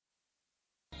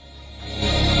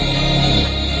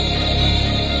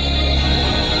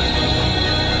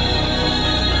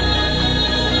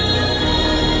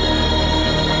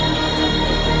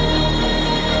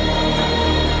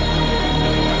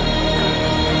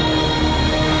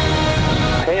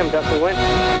Dustin Wynn.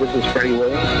 This is Freddie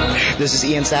Williams. This is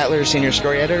Ian Sattler, Senior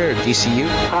Story Editor at DCU.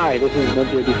 Hi, this is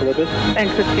Lindsay DeFilippis. And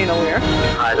Christina Weir.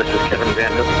 Hi, this is Kevin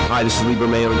Vandal. Hi, this is Libra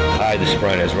Mayo. Hi, this is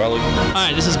Brian Azarelli.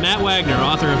 Hi, this is Matt Wagner,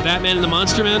 author of Batman and the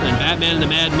Monster Man and Batman and the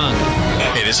Mad Monk.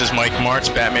 Hey, this is Mike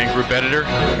Martz, Batman Group Editor.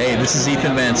 Hey, this is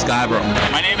Ethan Van Sciver.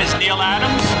 My name is Neil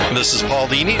Adams. This is Paul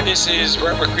Dini. This is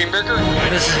Robert Greenberger.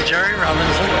 This is Jerry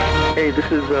Robinson. Hey, this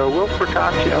is Will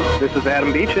Portaccio. This is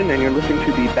Adam Beechin, and you're listening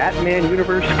to the Batman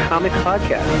Universe Comics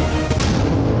Podcast.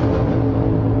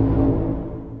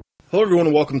 Hello, everyone,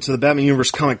 and welcome to the Batman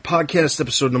Universe Comic Podcast,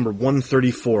 episode number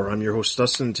 134. I'm your host,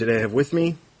 Dustin. Today I have with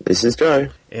me... This is Joe.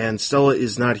 And Stella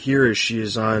is not here as she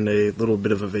is on a little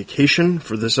bit of a vacation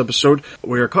for this episode.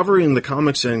 We are covering the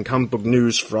comics and comic book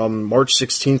news from March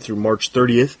 16th through March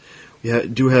 30th. We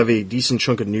do have a decent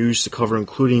chunk of news to cover,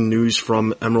 including news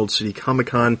from Emerald City Comic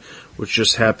Con, which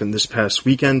just happened this past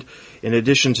weekend. In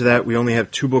addition to that, we only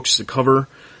have 2 books to cover,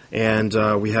 and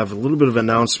we have a little bit of an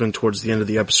announcement towards the end of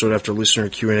the episode after listener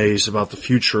Q&As about the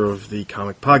future of the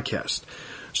comic podcast.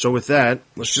 So with that,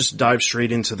 let's just dive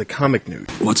straight into the comic news.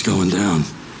 What's going down?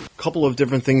 A couple of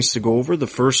different things to go over. The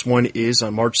first one is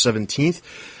on March 17th.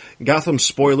 Gotham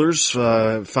Spoilers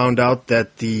found out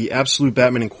that the Absolute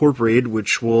Batman Incorporated,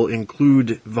 which will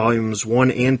include volumes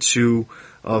 1 and 2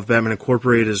 of Batman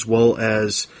Incorporated, as well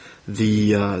as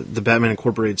the Batman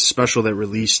Incorporated special that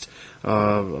released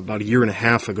about a year and a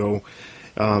half ago,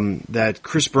 that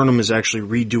Chris Burnham is actually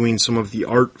redoing some of the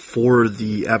art for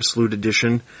the Absolute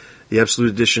Edition. The Absolute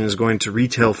Edition is going to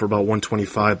retail for about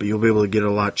 $125, but you'll be able to get it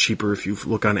a lot cheaper if you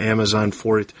look on Amazon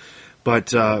for it.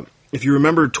 But if you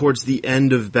remember towards the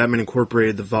end of Batman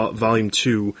Incorporated, the Volume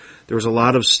 2, there was a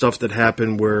lot of stuff that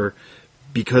happened where,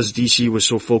 because DC was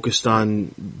so focused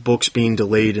on books being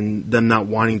delayed and them not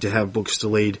wanting to have books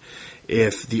delayed,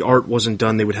 if the art wasn't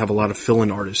done, they would have a lot of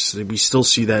fill-in artists. We still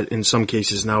see that in some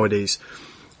cases nowadays.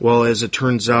 Well, as it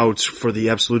turns out, for the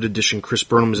Absolute Edition, Chris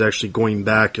Burnham is actually going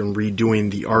back and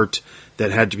redoing the art that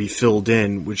had to be filled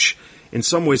in, which in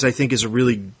some ways I think is a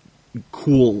really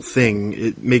cool thing.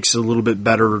 It makes it a little bit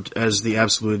better as the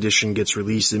Absolute Edition gets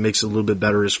released. It makes it a little bit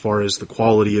better as far as the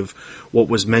quality of what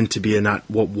was meant to be and not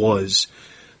what was.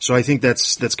 So I think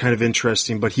that's kind of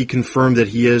interesting, but he confirmed that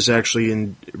he is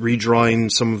actually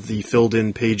redrawing some of the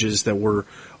filled-in pages that were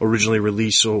originally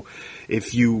released. So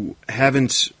if you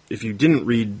didn't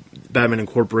read Batman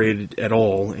Incorporated at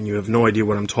all, and you have no idea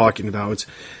what I'm talking about,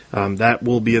 that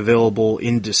will be available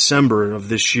in December of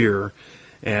this year,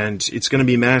 and it's going to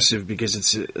be massive because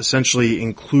it's essentially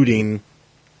including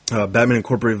Batman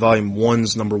Incorporated Volume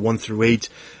 1's number 1 through 8,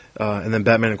 and then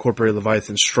Batman Incorporated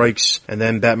Leviathan Strikes, and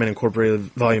then Batman Incorporated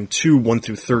Volume 2, 1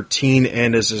 through 13,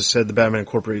 and as I said, the Batman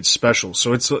Incorporated Special.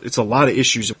 So it's a lot of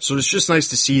issues. So it's just nice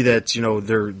to see that, you know,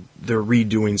 they're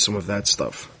redoing some of that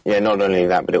stuff. Yeah, not only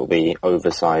that, but it'll be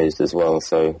oversized as well,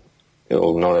 so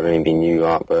it'll not only be new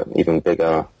art, but even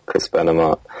bigger Chris Burnham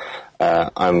art.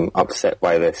 I'm upset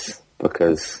by this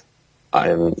because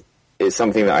it's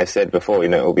something that I said before, you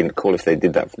know, it would be cool if they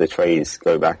did that for the trades,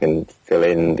 go back and fill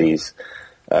in these,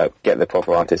 get the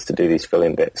proper artists to do these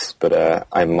fill-in bits, but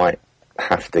I might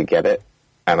have to get it,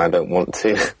 and I don't want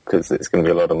to, because it's going to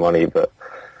be a lot of money, but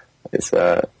it's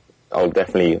I'll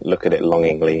definitely look at it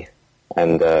longingly,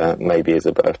 and maybe as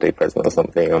a birthday present or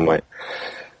something, I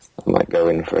might go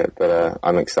in for it, but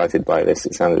I'm excited by this.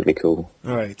 It sounds really cool.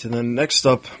 All right, and then next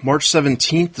up, March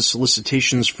 17th, the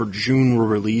solicitations for June were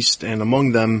released, and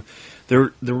among them,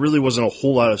 there really wasn't a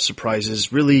whole lot of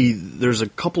surprises. Really, there's a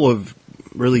couple of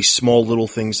really small little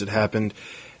things that happened.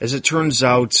 As it turns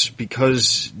out,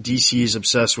 because DC is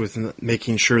obsessed with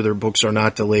making sure their books are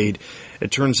not delayed,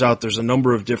 it turns out there's a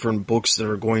number of different books that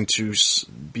are going to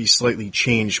be slightly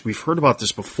changed. We've heard about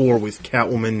this before with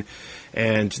Catwoman,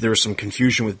 and there was some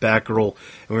confusion with Batgirl,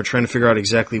 and we were trying to figure out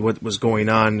exactly what was going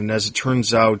on. And as it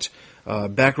turns out,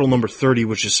 Batgirl number 30,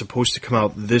 which is supposed to come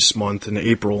out this month in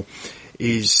April,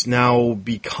 is now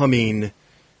becoming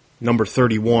number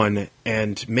 31,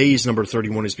 and May's number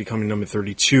 31 is becoming number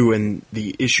 32, and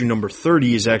the issue number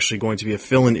 30 is actually going to be a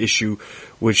fill-in issue,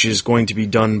 which is going to be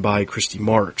done by Christy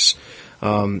Marks.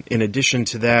 In addition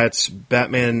to that,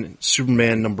 Batman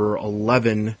Superman number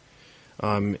 11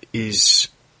 is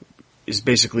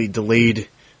basically delayed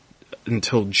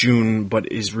until June,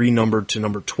 but is renumbered to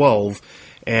number 12,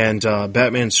 and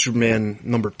Batman Superman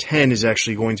number 10 is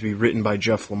actually going to be written by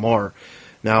Jeff Lemire.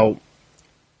 Now,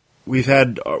 we've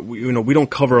had, we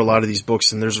don't cover a lot of these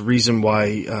books, and there's a reason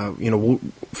why,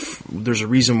 there's a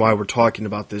reason why we're talking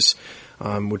about this,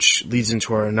 which leads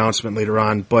into our announcement later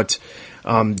on. But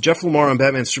Jeff Lemire on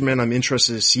Batman Superman, I'm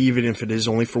interested to see even if it is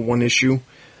only for one issue.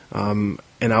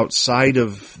 And outside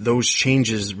of those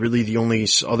changes, really the only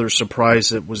other surprise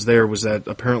that was there was that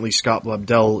apparently Scott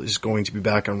Lobdell is going to be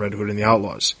back on Red Hood and the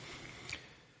Outlaws.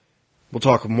 We'll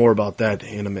talk more about that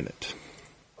in a minute.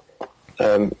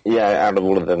 Out of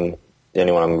all of them, the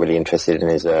only one I'm really interested in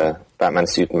is Batman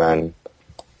Superman,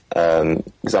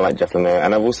 because I like Jeff Lemire,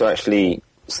 and I've also actually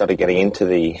started getting into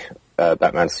the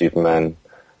Batman Superman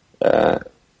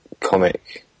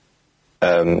comic.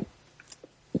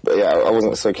 But yeah, I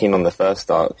wasn't so keen on the first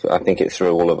arc. I think it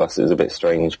threw all of us. It was a bit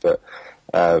strange, but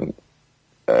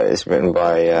it's written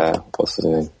by what's his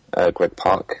name, Greg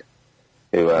Pak,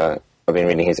 who I've been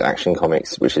reading his Action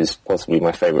Comics, which is possibly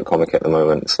my favourite comic at the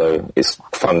moment. So it's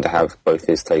fun to have both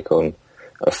his take on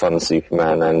a fun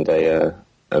Superman and a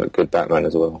good Batman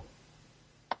as well.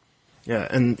 Yeah,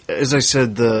 and as I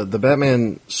said, the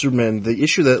Batman Superman, the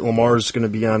issue that Lamar is going to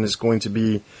be on is going to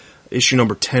be issue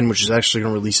number 10, which is actually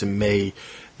going to release in May.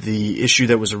 The issue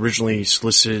that was originally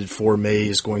solicited for May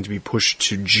is going to be pushed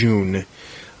to June.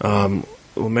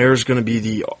 Lemire is going to be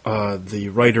the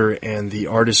writer, and the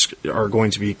artists are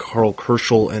going to be Carl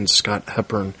Kerschel and Scott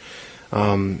Hepburn.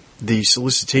 The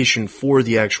solicitation for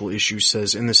the actual issue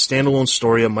says, in this standalone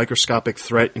story, a microscopic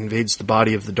threat invades the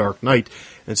body of the Dark Knight,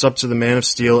 and it's up to the Man of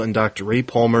Steel and Dr. Ray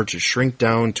Palmer to shrink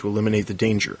down to eliminate the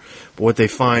danger. But what they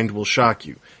find will shock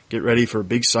you. Get ready for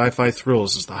big sci-fi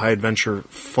thrills as the high-adventure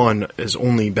fun as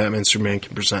only Batman Superman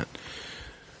can present.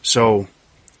 So,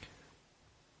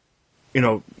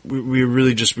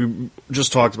 we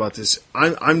just talked about this.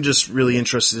 I'm just really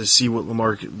interested to see what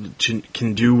Lamar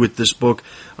can do with this book.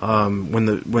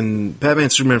 When Batman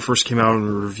Superman first came out and we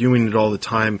were reviewing it all the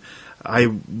time, I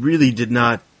really did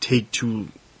not take too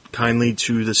kindly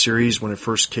to the series when it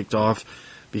first kicked off,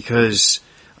 because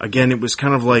again, it was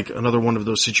kind of like another one of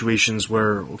those situations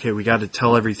where, okay, we got to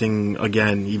tell everything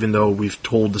again, even though we've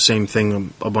told the same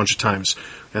thing a bunch of times.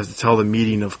 We have to tell the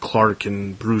meeting of Clark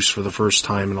and Bruce for the first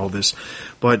time and all this.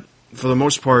 But for the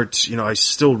most part, I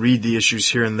still read the issues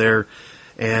here and there,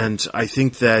 and I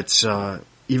think that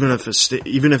even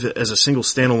if it as a single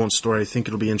standalone story, I think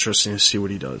it'll be interesting to see what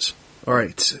he does. All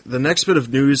right, the next bit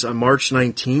of news, on March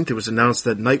 19th, it was announced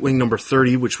that Nightwing number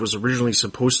 30, which was originally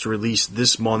supposed to release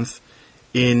this month,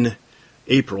 in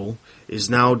April, is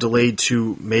now delayed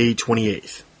to May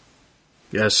 28th.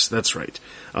 Yes, that's right.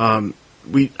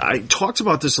 I talked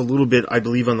about this a little bit, I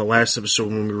believe, on the last episode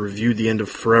when we reviewed the end of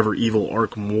Forever Evil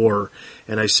Arkham War,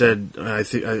 and I said, I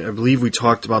believe we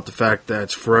talked about the fact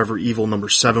that Forever Evil number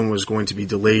 7 was going to be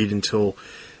delayed until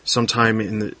sometime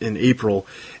in April,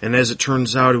 and as it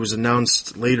turns out, it was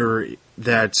announced later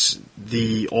that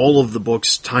all of the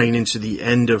books tying into the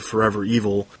end of Forever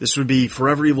Evil, this would be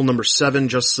Forever Evil number 7,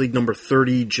 Justice League number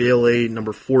 30, JLA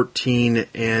number 14,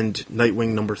 and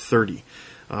Nightwing number 30.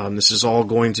 This is all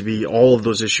going to be, all of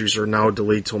those issues are now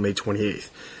delayed till May 28th.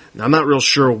 Now, I'm not real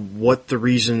sure what the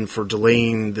reason for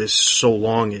delaying this so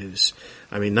long is.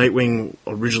 I mean, Nightwing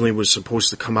originally was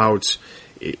supposed to come out,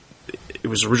 it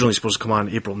was originally supposed to come out on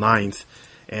April 9th,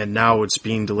 and now it's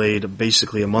being delayed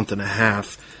basically a month and a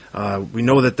half. We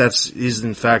know that is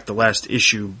in fact the last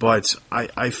issue, but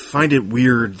I find it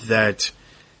weird that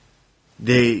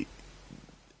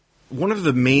one of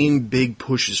the main big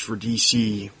pushes for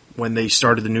DC when they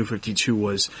started the New 52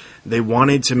 was they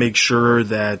wanted to make sure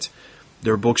that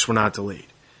their books were not delayed.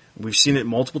 We've seen it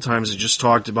multiple times. I just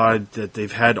talked about it, that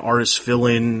they've had artists fill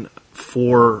in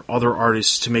for other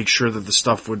artists to make sure that the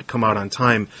stuff would come out on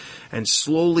time. And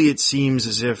slowly it seems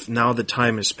as if now the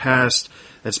time has passed,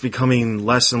 that's becoming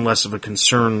less and less of a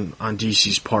concern on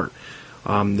DC's part.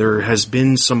 There has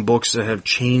been some books that have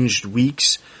changed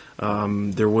weeks.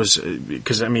 There was,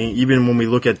 because I mean, even when we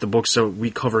look at the books that we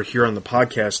cover here on the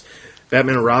podcast,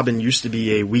 Batman and Robin used to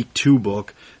be a week 2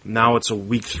 book. Now it's a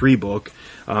week 3 book.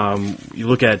 You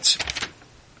look at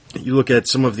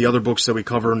some of the other books that we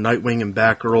cover, Nightwing and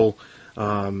Batgirl,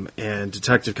 and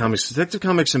Detective Comics. Detective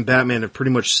Comics and Batman have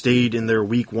pretty much stayed in their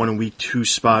week 1 and week 2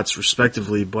 spots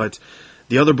respectively, but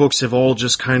the other books have all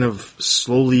just kind of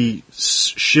slowly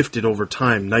shifted over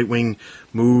time. Nightwing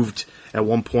moved at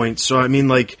one point. So, I mean,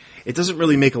 like, it doesn't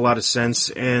really make a lot of sense.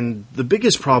 And the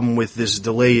biggest problem with this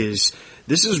delay is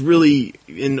this is really,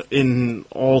 in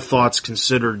all thoughts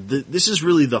considered, this is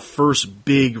really the first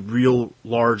big, real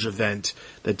large event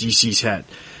that DC's had.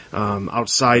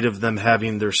 Outside of them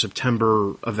having their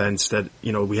September events that,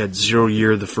 we had Zero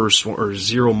Year the first one, or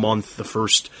Zero Month the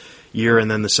first year,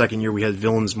 and then the second year we had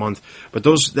Villains Month. But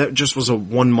that just was a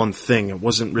 1 month thing. It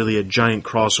wasn't really a giant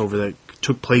crossover that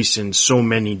took place in so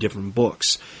many different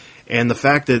books. And the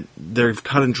fact that they've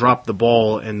cut and dropped the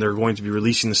ball and they're going to be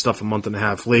releasing the stuff a month and a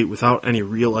half late without any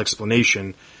real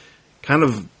explanation kind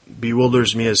of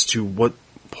bewilders me as to what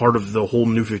part of the whole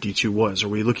New 52 was. Are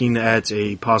we looking at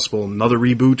a possible another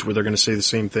reboot where they're going to say the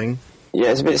same thing?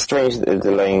 Yeah, it's a bit strange that they're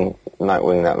delaying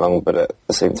Nightwing that long, but at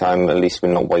the same time, at least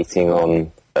we're not waiting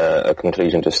on a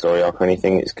conclusion to a story arc or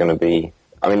anything. It's going to be...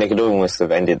 I mean, they could almost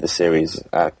have ended the series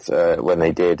at when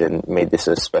they did and made this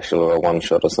a special or a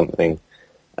one-shot or something.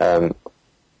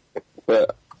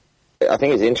 But I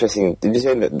think it's interesting. Did you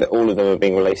say that all of them are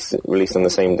being released on the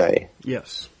same day?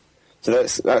 Yes. So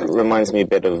that reminds me a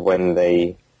bit of when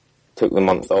they took the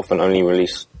month off and only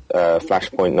released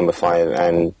Flashpoint number 5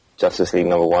 and Justice League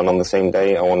number 1 on the same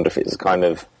day. I wonder if it's kind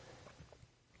of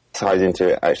ties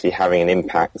into it actually having an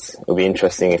impact. It'll be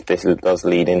interesting if this does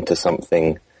lead into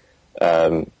something,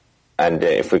 and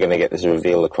if we're going to get this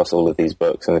reveal across all of these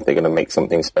books, and if they're going to make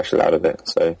something special out of it.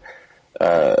 So,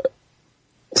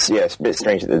 yeah, it's a bit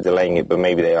strange that they're delaying it, but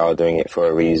maybe they are doing it for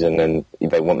a reason, and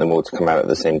they want them all to come out at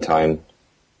the same time.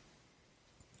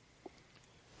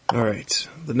 All right.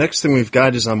 The next thing we've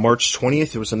got is on March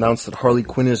 20th. It was announced that Harley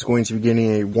Quinn is going to be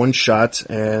getting a one-shot,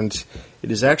 and it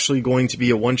is actually going to be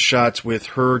a one-shot with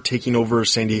her taking over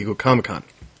San Diego Comic-Con.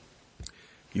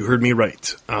 You heard me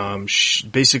right.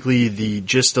 Basically, the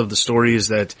gist of the story is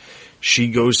that she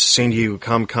goes to San Diego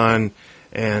Comic-Con,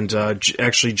 and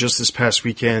actually just this past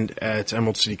weekend at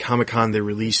Emerald City Comic-Con, they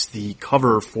released the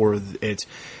cover for it,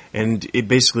 and it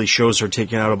basically shows her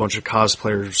taking out a bunch of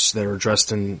cosplayers that are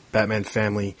dressed in Batman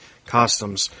family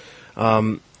costumes.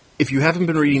 If you haven't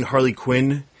been reading Harley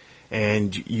Quinn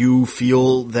and you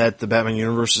feel that the Batman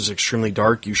universe is extremely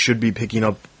dark, you should be picking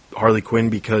up Harley Quinn,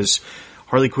 because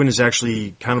Harley Quinn is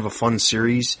actually kind of a fun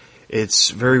series.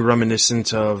 It's very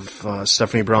reminiscent of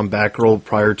Stephanie Brown Batgirl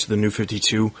prior to the New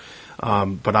 52,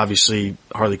 but obviously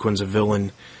Harley Quinn's a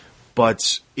villain.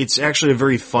 But it's actually a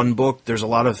very fun book. There's a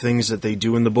lot of things that they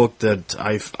do in the book that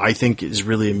I think is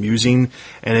really amusing,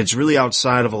 and it's really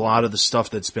outside of a lot of the stuff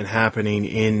that's been happening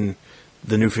in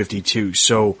the New 52.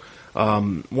 So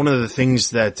one of the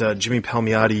things that Jimmy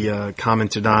Palmiotti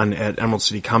commented on at Emerald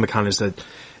City Comic-Con is that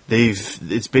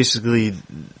it's basically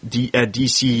at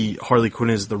DC, Harley Quinn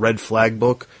is the red flag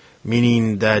book,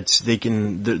 meaning that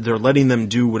they're letting them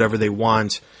do whatever they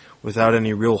want without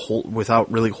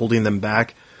really holding them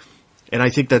back. And I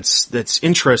think that's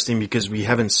interesting because we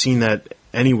haven't seen that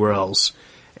anywhere else.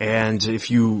 And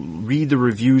if you read the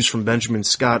reviews from Benjamin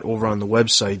Scott over on the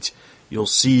website, you'll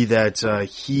see that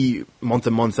he, month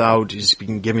in, month out, has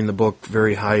been giving the book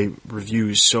very high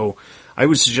reviews. So I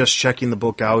would suggest checking the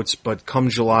book out, but come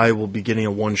July, we'll be getting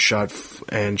a one-shot,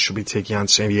 and she'll be taking on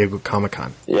San Diego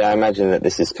Comic-Con. Yeah, I imagine that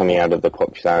this is coming out of the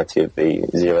popularity of the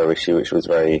Zero issue, which was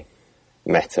very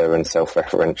meta and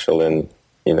self-referential, and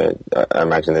I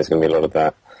imagine there's going to be a lot of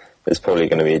that. There's probably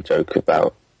going to be a joke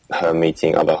about her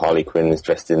meeting other Harley Quinns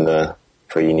dressed in the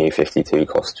pre-New 52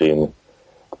 costume.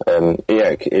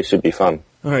 Yeah, it should be fun.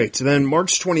 All right, so then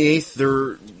March 28th,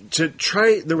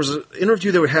 there was an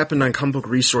interview that happened on Comic Book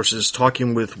Resources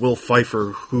talking with Will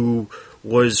Pfeiffer, who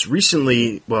was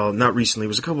recently, well, not recently, it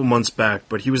was a couple months back,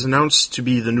 but he was announced to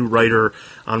be the new writer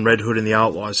on Red Hood and the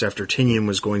Outlaws after Tynion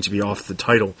was going to be off the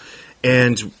title.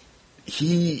 And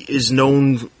he is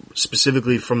known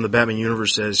specifically from the Batman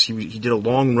universe as he did a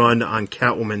long run on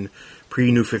Catwoman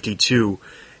pre-New 52,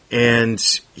 and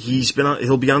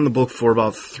he'll be on the book for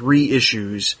about 3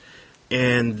 issues.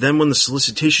 And then when the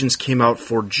solicitations came out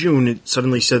for June, it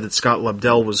suddenly said that Scott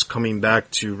Lobdell was coming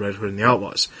back to Red Hood and the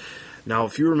Outlaws. Now,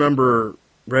 if you remember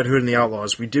Red Hood and the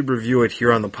Outlaws, we did review it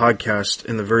here on the podcast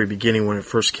in the very beginning when it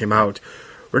first came out.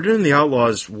 Red Hood and the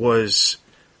Outlaws was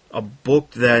a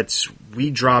book that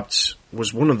we dropped,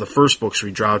 was one of the first books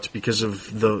we dropped because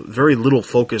of the very little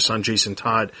focus on Jason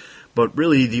Todd, but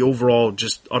really the overall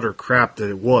just utter crap that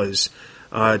it was.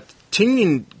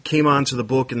 Tynion came onto the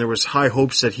book, and there was high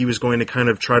hopes that he was going to kind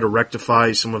of try to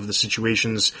rectify some of the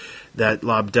situations that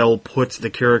Lobdell put the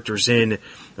characters in.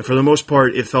 And for the most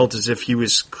part, it felt as if he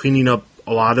was cleaning up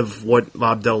a lot of what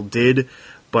Lobdell did,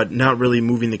 but not really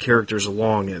moving the characters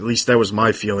along. At least that was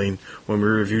my feeling when we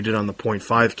reviewed it on the Point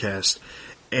 5 cast.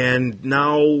 And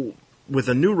now, with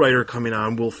a new writer coming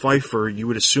on, Will Pfeiffer, you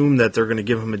would assume that they're going to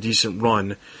give him a decent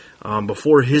run.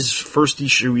 Before his first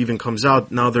issue even comes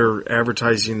out, now they're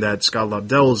advertising that Scott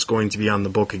Lobdell is going to be on the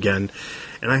book again.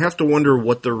 And I have to wonder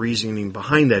what the reasoning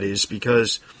behind that is,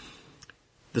 because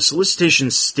the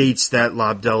solicitation states that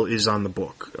Lobdell is on the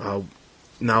book.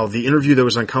 Now, the interview that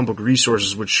was on Comic Book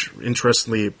Resources, which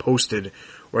interestingly posted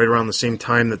right around the same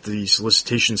time that the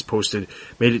solicitations posted,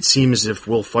 made it seem as if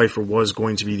Will Pfeiffer was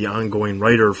going to be the ongoing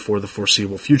writer for the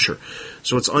foreseeable future.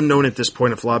 So it's unknown at this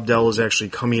point if Lobdell is actually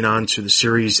coming on to the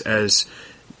series as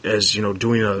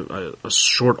doing a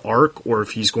short arc, or if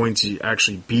he's going to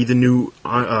actually be the new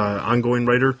ongoing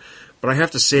writer. But I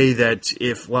have to say that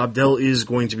if Lobdell is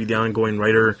going to be the ongoing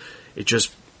writer,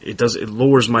 it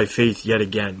lowers my faith yet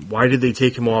again. Why did they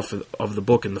take him off of the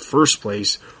book in the first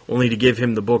place, only to give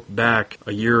him the book back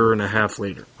a year and a half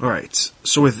later? Alright,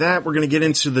 so with that, we're going to get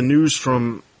into the news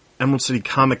from Emerald City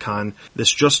Comic Con.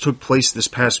 This just took place this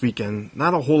past weekend.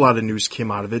 Not a whole lot of news came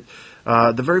out of it.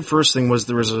 The very first thing was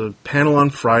there was a panel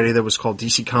on Friday that was called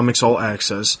DC Comics All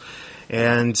Access,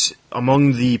 and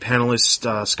among the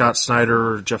panelists, Scott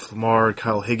Snyder, Jeff Lemire,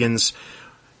 Kyle Higgins,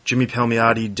 Jimmy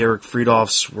Palmiotti, Derek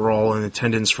Friedhoffs were all in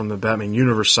attendance from the Batman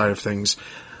Universe side of things.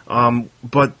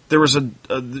 But there was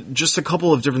just a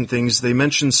couple of different things. They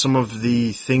mentioned some of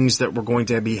the things that were going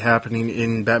to be happening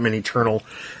in Batman Eternal.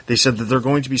 They said that they're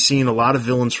going to be seeing a lot of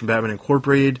villains from Batman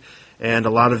Incorporated and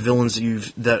a lot of villains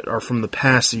that are from the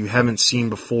past that you haven't seen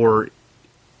before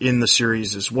in the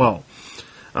series as well.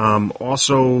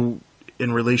 Also,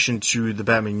 in relation to the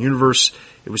Batman universe,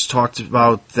 it was talked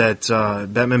about that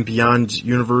Batman Beyond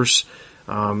universe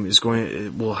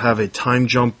will have a time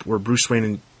jump where Bruce Wayne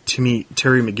and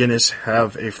Terry McGinnis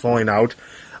have a falling out.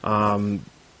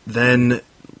 Then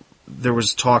there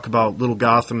was talk about Little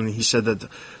Gotham, and he said that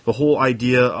the whole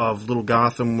idea of Little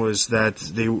Gotham was that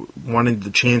they wanted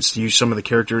the chance to use some of the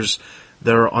characters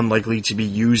that are unlikely to be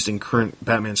used in current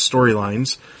Batman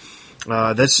storylines.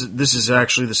 This is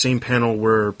actually the same panel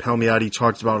where Palmiotti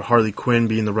talked about Harley Quinn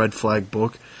being the Red Flag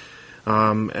book.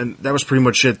 And that was pretty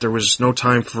much it. There was no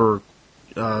time for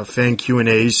fan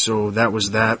Q&As, so that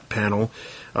was that panel.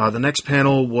 The next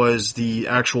panel was the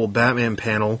actual Batman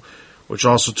panel, which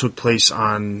also took place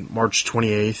on March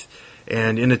 28th.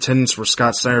 And in attendance were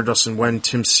Scott Snyder, Dustin Nguyen,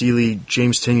 Tim Seeley,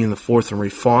 James Tynion IV, and Ray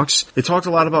Fawkes. They talked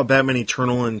a lot about Batman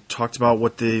Eternal and talked about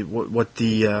what's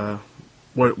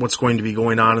going to be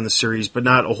going on in the series, but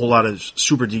not a whole lot of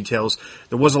super details.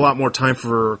 There was a lot more time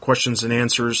for questions and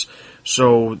answers.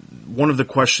 So one of the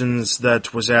questions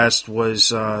that was asked was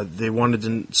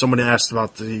someone asked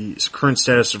about the current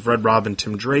status of Red Robin,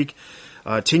 Tim Drake.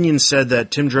 Tynion said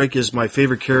that Tim Drake is my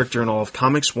favorite character in all of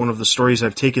comics. One of the stories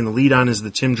I've taken the lead on is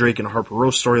the Tim Drake and Harper Row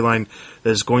storyline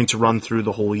that is going to run through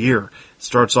the whole year. It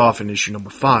starts off in issue number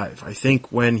 5. I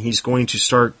think when he's going to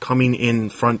start coming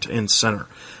in front and center.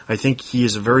 I think he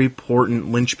is a very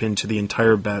important linchpin to the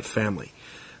entire Bat family.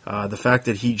 The fact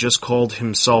that he just called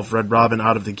himself Red Robin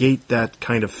out of the gate, that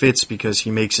kind of fits because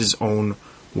he makes his own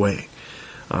way.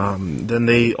 Then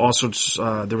they also,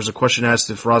 there was a question asked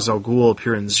if Ra's al Ghul will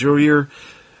appear in Zero Year,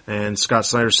 and Scott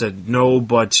Snyder said no,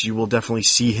 but you will definitely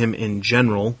see him in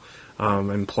general,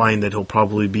 implying that he'll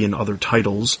probably be in other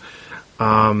titles.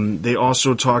 They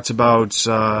also talked about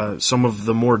some of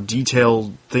the more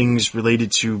detailed things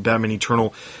related to Batman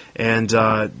Eternal, and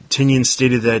Tynion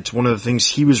stated that one of the things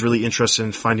he was really interested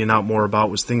in finding out more about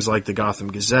was things like the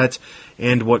Gotham Gazette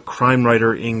and what crime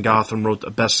writer in Gotham wrote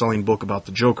a best-selling book about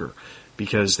the Joker,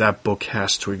 because that book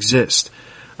has to exist.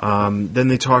 Then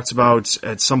they talked about,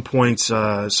 at some point,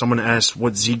 someone asked,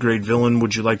 what Z-grade villain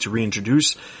would you like to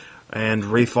reintroduce? And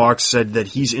Ray Fawkes said that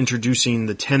he's introducing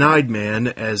the Ten-Eyed Man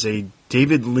as a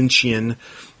David Lynchian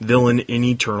villain in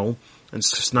Eternal. And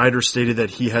Snyder stated that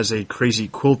he has a crazy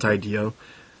quilt idea.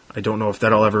 I don't know if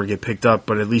that'll ever get picked up,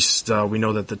 but at least we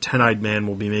know that the Ten-Eyed Man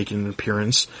will be making an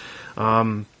appearance.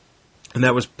 And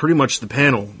that was pretty much the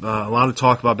panel. A lot of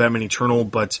talk about Batman Eternal,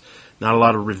 but not a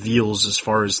lot of reveals as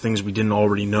far as things we didn't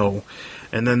already know.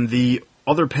 And then the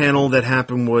other panel that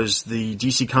happened was the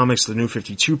DC Comics The New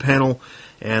 52 panel,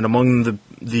 and among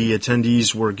the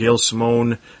attendees were Gail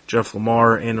Simone, Jeff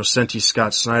Lemire, Ann Nocenti,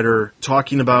 Scott Snyder,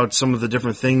 talking about some of the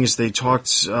different things. They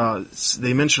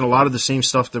mentioned a lot of the same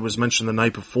stuff that was mentioned the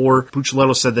night before.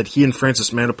 Pucciletto said that he and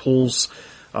Francis Manapul's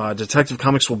Detective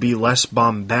Comics will be less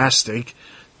bombastic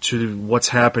to what's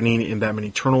happening in Batman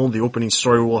Eternal. The opening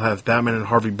story will have Batman and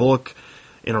Harvey Bullock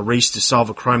in a race to solve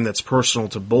a crime that's personal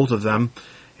to both of them.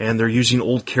 And they're using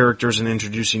old characters and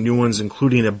introducing new ones,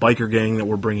 including a biker gang that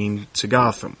we're bringing to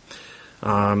Gotham.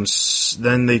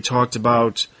 Then they talked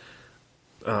about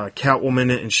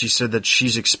Catwoman, and she said that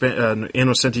Ann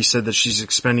Nocenti said that she's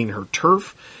expending her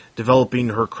turf, developing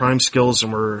her crime skills,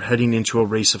 and we're heading into a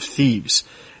race of thieves.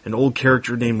 An old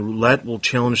character named Roulette will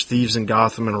challenge thieves in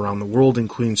Gotham and around the world,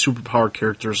 including superpower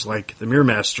characters like the Mirror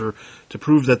Master, to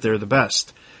prove that they're the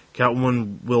best.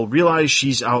 Catwoman will realize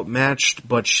she's outmatched,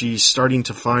 but she's starting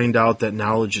to find out that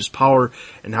knowledge is power,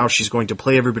 and how she's going to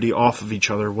play everybody off of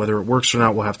each other. Whether it works or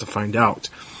not, we'll have to find out.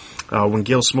 When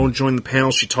Gail Simone joined the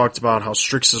panel, she talked about how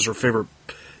Strix is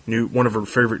one of her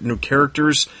favorite new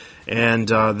characters, and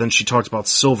then she talked about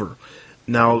Silver.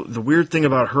 Now, the weird thing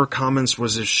about her comments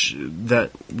was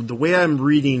that the way I'm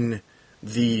reading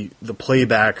the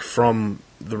playback from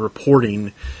the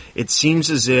reporting, it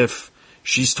seems as if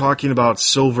she's talking about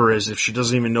Silver as if she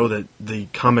doesn't even know that the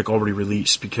comic already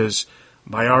released, because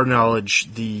by our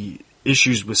knowledge, the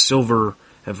issues with Silver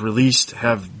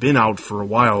have been out for a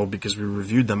while because we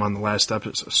reviewed them on the last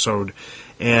episode,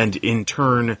 and in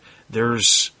turn,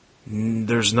 there's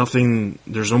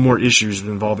no more issues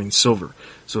involving Silver.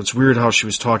 So it's weird how she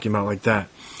was talking about it like that.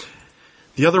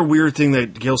 The other weird thing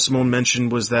that Gail Simone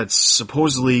mentioned was that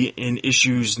supposedly in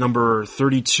issues number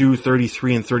 32,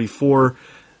 33, and 34,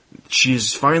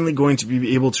 she's finally going to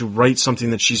be able to write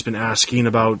something that she's been asking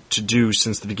about to do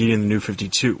since the beginning of the New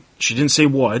 52. She didn't say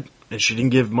what, and she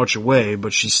didn't give much away,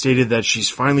 but she stated that she's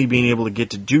finally being able to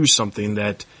get to do something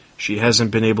that she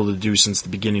hasn't been able to do since the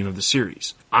beginning of the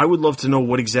series. I would love to know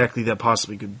what exactly that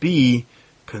possibly could be,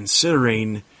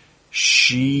 considering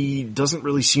she doesn't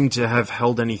really seem to have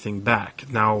held anything back.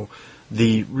 Now,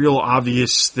 the real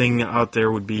obvious thing out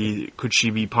there would be, could she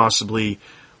be possibly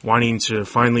wanting to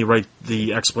finally write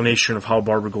the explanation of how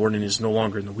Barbara Gordon is no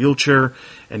longer in the wheelchair,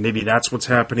 and maybe that's what's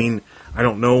happening? I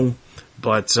don't know.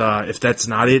 But if that's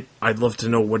not it, I'd love to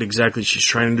know what exactly she's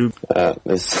trying to do.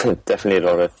 There's definitely a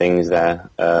lot of things there.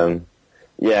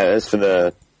 As for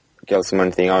the Gail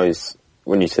Simone thing,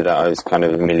 when you said that, I was kind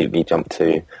of immediately jumped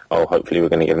to, hopefully we're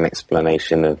going to get an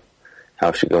explanation of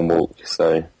how she can walk.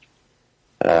 So,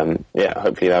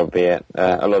 hopefully that will be it.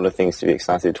 A lot of things to be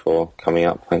excited for coming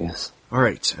up, I guess. All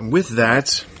right, and with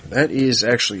that is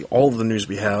actually all of the news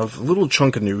we have. A little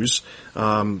chunk of news,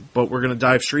 but we're going to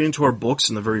dive straight into our books,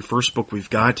 and the very first book we've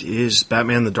got is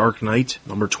Batman the Dark Knight,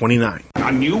 number 29.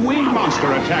 A new winged monster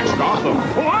attacks Gotham.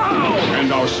 Wow!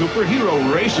 And our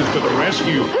superhero races to the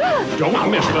rescue.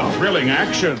 Don't miss the thrilling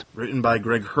action. Written by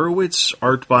Greg Hurwitz,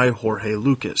 art by Jorge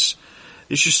Lucas.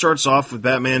 The issue starts off with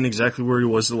Batman exactly where he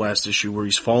was the last issue, where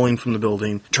he's falling from the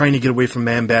building, trying to get away from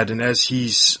Man-Bat, and as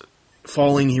he's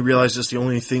falling, he realizes the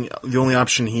only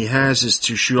option he has is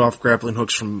to shoot off grappling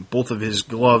hooks from both of his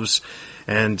gloves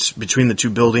and between the two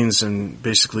buildings, and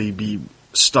basically be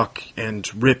stuck and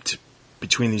ripped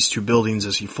between these two buildings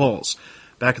as he falls.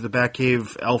 Back at the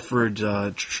Batcave, Alfred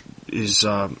is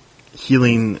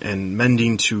healing and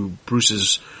mending to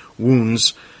Bruce's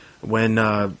wounds when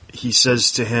he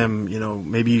says to him,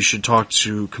 maybe you should talk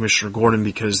to Commissioner Gordon,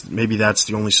 because maybe that's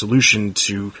the only solution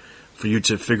for you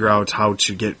to figure out how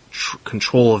to get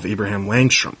control of Abraham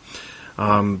Langstrom.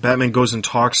 Batman goes and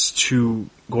talks to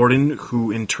Gordon, who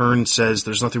in turn says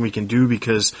there's nothing we can do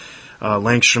because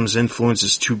Langstrom's influence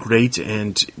is too great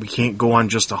and we can't go on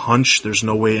just a hunch. There's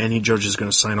no way any judge is going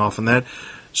to sign off on that.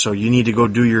 So you need to go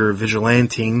do your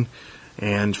vigilanting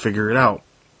and figure it out.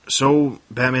 So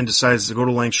Batman decides to go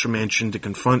to Langstrom Mansion to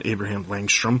confront Abraham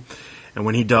Langstrom. And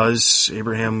when he does,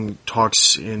 Abraham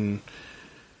talks in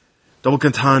double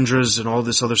entendres and all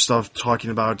this other stuff,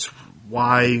 talking about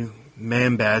why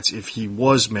Man-Bat, if he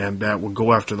was Man-Bat, would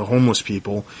go after the homeless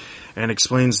people, and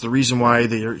explains the reason why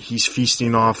he's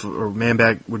feasting off, or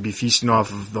Man-Bat would be feasting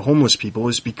off of the homeless people,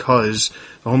 is because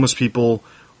the homeless people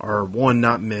are, one,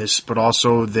 not missed, but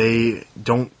also they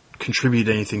don't contribute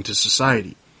anything to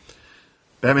society.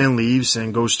 Batman leaves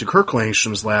and goes to Kirk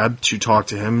Langstrom's lab to talk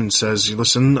to him and says,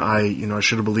 listen, I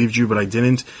should have believed you, but I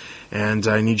didn't, and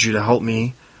I need you to help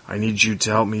me. I need you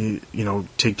to help me,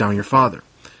 take down your father.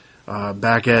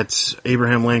 Back at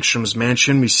Abraham Langstrom's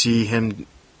mansion, we see him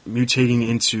mutating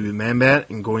into Man-Bat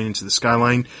and going into the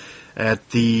skyline. At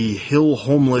the Hill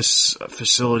Homeless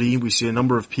facility, we see a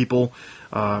number of people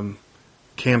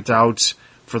camped out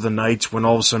for the night when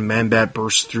all of a sudden Man-Bat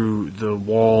bursts through the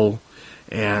wall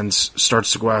and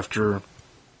starts to go after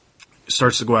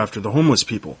the homeless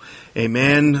people. A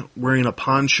man wearing a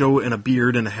poncho and a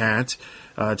beard and a hat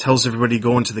tells everybody to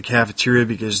go into the cafeteria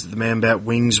because the Man-Bat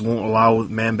wings won't allow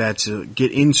Man-Bat to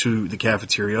get into the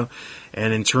cafeteria,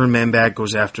 and in turn Man-Bat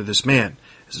goes after this man.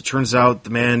 As it turns out, the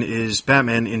man is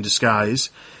Batman in disguise,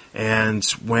 and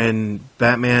when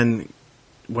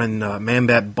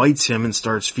Man-Bat bites him and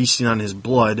starts feasting on his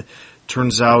blood,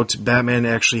 turns out Batman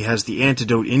actually has the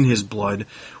antidote in his blood,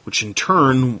 which in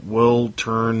turn will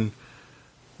turn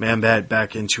Man-Bat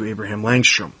back into Abraham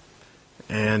Langstrom.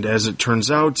 And as it turns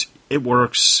out, it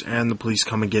works, and the police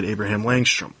come and get Abraham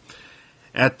Langstrom.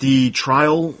 At the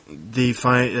trial, the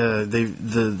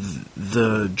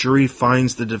jury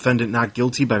finds the defendant not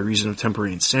guilty by reason of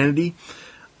temporary insanity.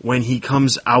 When he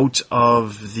comes out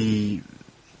of the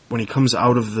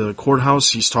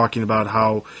courthouse, he's talking about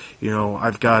how,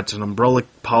 I've got an umbrella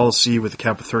policy with a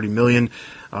cap of $30 million.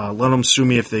 Let them sue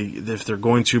me if they're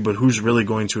going to, but who's really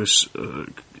going to sue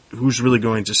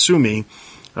me?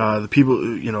 The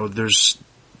people,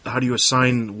 how do you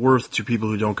assign worth to people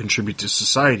who don't contribute to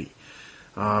society?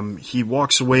 He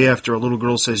walks away after a little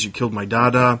girl says, "You killed my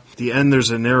dada." At the end, there's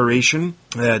a narration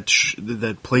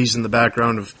that plays in the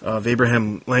background of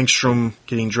Abraham Langstrom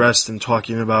getting dressed and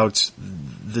talking about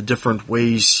the different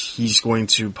ways he's going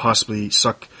to possibly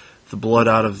suck the blood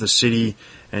out of the city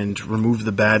and remove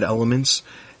the bad elements.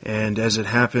 And as it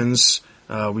happens,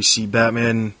 we see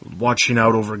Batman watching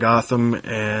out over Gotham,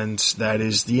 and that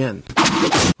is the end.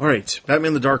 Alright,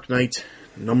 Batman the Dark Knight,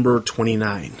 number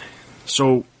 29.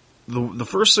 So, the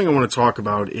first thing I want to talk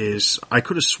about is, I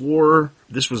could have swore,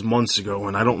 this was months ago,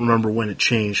 and I don't remember when it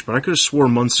changed, but I could have swore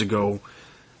months ago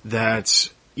that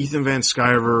Ethan Van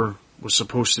Sciver was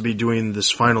supposed to be doing this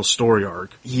final story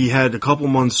arc. He had a couple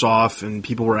months off, and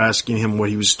people were asking him what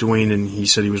he was doing, and he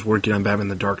said he was working on Batman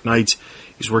the Dark Knight.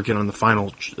 He's working on the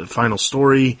final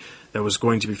story that was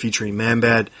going to be featuring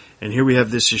Man-Bat, and here we have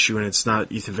this issue, and it's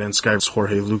not Ethan Van Sciver, it's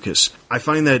Jorge Lucas. I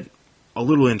find that a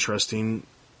little interesting,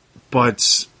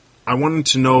 but I wanted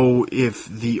to know if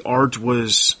the art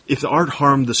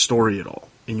harmed the story at all,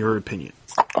 in your opinion.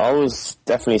 I was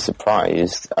definitely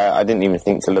surprised. I didn't even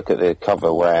think to look at the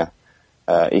cover where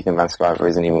Ethan Van Sciver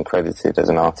isn't even credited as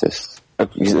an artist,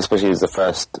 especially as the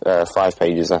first 5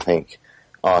 pages, I think,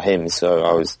 are him. So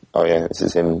I was, this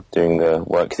is him doing the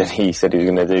work that he said he was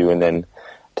going to do, and then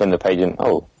turned the page and,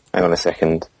 hang on a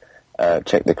second,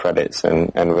 checked the credits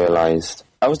and realised.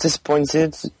 I was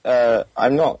disappointed.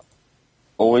 I'm not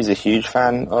always a huge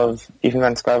fan of Ethan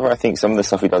Van Sciver. I think some of the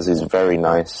stuff he does is very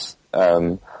nice.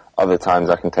 Other times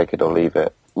I can take it or leave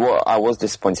it. What I was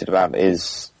disappointed about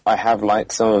is I have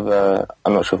liked some of,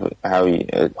 I'm not sure how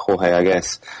Jorge, I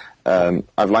guess.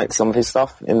 I've liked some of his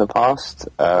stuff in the past.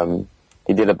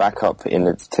 He did a backup in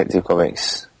the Detective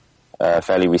Comics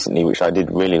fairly recently, which I did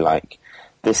really like.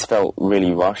 This felt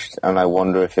really rushed, and I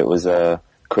wonder if it was a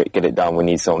quick, get it done, we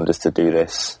need someone just to do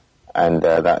this. And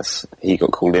he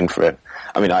got called in for it.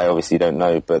 I mean, I obviously don't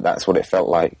know, but that's what it felt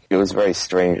like. It was very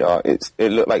strange art.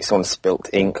 It looked like someone spilt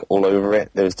ink all over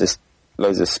it. There was just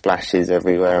loads of splashes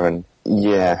everywhere, and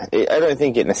I don't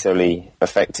think it necessarily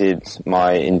affected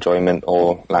my enjoyment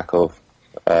or lack of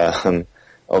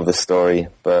the story,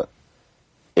 but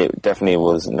it definitely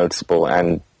was noticeable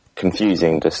and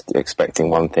confusing, just expecting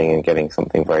one thing and getting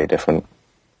something very different.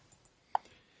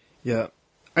 Yeah.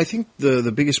 I think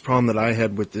the biggest problem that I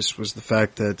had with this was the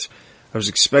fact that I was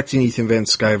expecting Ethan Van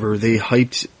Sciver. They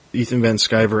hyped Ethan Van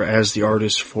Sciver as the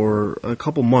artist for a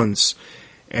couple months,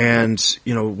 and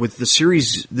with the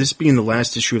series, this being the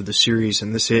last issue of the series,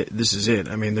 and this is it.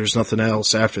 I mean, there's nothing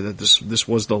else after that. This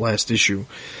was the last issue.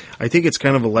 I think it's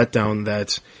kind of a letdown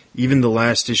that even the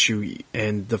last issue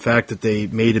and the fact that they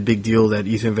made a big deal that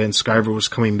Ethan Van Sciver was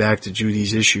coming back to do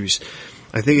these issues,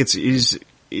 I think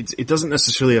it doesn't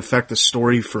necessarily affect the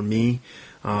story for me,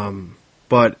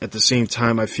 but at the same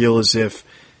time, I feel as if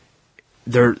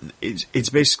it's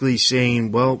basically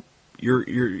saying, well,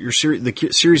 your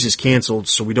series is canceled,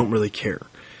 so we don't really care,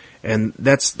 and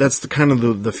that's the kind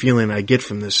of the feeling I get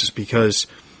from this, is because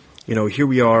here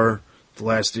we are, the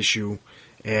last issue,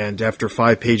 and after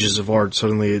 5 pages of art,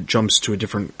 suddenly it jumps to a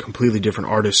completely different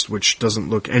artist, which doesn't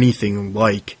look anything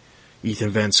like Ethan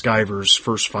Van Sciver's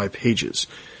first 5 pages.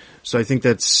 So I think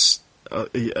that's a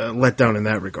letdown in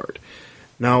that regard.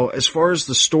 Now, as far as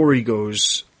the story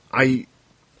goes, I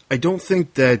don't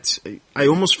think that... I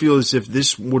almost feel as if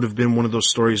this would have been one of those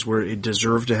stories where it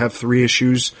deserved to have 3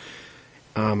 issues.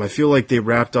 I feel like they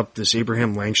wrapped up this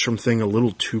Abraham Langstrom thing a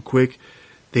little too quick.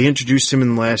 They introduced him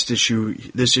in the last issue.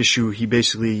 This issue, he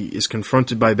basically is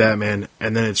confronted by Batman,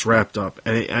 and then it's wrapped up.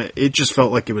 And it just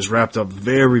felt like it was wrapped up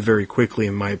very, very quickly,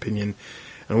 in my opinion.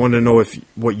 I wanted to know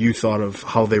what you thought of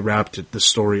how they wrapped the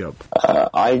story up.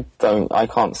 I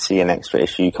can't see an extra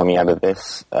issue coming out of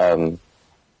this. I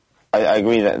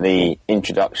agree that the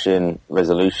introduction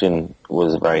resolution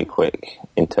was very quick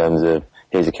in terms of,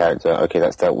 here's a character, okay,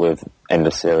 that's dealt with, end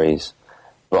of series.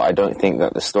 But I don't think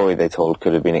that the story they told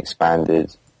could have been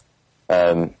expanded.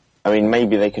 I mean,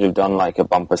 maybe they could have done like a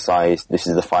bumper size, this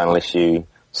is the final issue,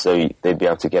 so they'd be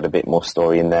able to get a bit more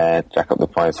story in there, jack up the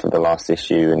price for the last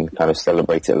issue and kind of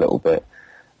celebrate it a little bit.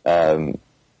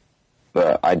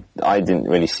 But I didn't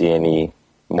really see any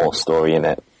more story in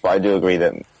it. But I do agree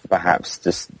that perhaps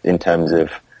just in terms of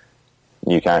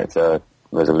new character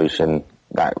resolution,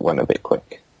 that went a bit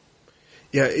quick.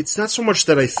 Yeah, it's not so much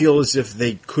that I feel as if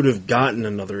they could have gotten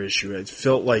another issue. It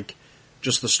felt like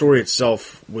just the story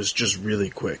itself was just really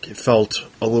quick. It felt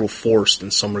a little forced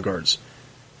in some regards.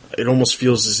 It almost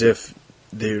feels as if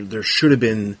there should have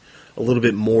been a little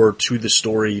bit more to the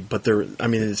story, but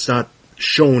it's not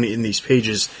shown in these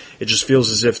pages. It just feels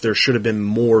as if there should have been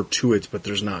more to it, but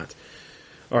there's not.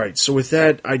 Alright, so with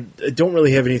that, I don't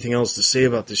really have anything else to say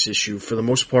about this issue. For the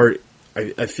most part,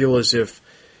 I feel as if,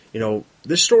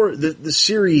 this story, the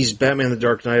series Batman the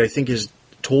Dark Knight, I think has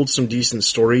told some decent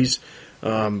stories.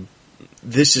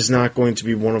 This is not going to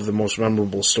be one of the most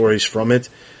memorable stories from it.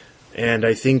 And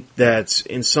I think that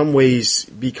in some ways,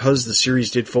 because the series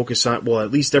did focus on, well,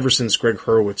 at least ever since Greg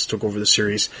Hurwitz took over the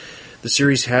series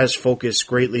has focused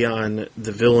greatly on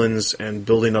the villains and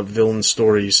building up villain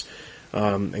stories,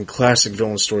 and classic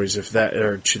villain stories, within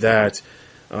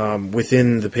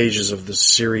the pages of the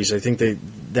series. I think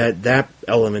that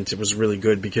element, it was really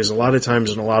good, because a lot of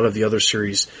times in a lot of the other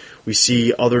series, we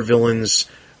see other villains,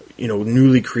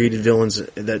 newly created villains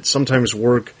that sometimes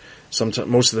work,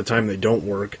 most of the time they don't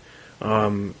work.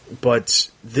 But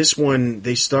this one,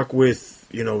 they stuck with,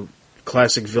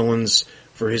 classic villains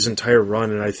for his entire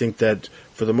run, and I think that,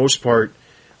 for the most part,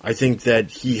 I think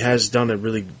that he has done a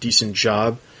really decent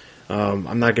job.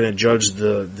 I'm not going to judge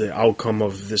the outcome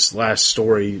of this last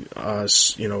story,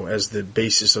 as the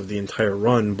basis of the entire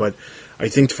run, but I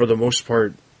think for the most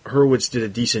part, Hurwitz did a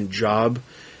decent job,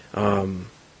 and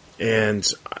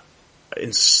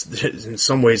in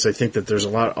some ways, I think that there's a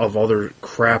lot of other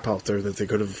crap out there that they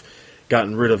could have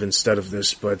gotten rid of instead of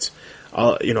this, but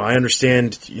I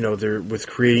understand, they're with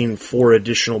creating 4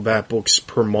 additional Bat books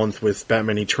per month with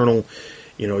Batman Eternal.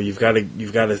 You've got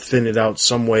to thin it out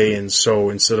some way, and so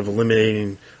instead of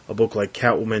eliminating a book like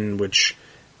Catwoman, which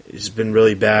has been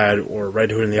really bad, or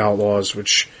Red Hood and the Outlaws,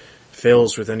 which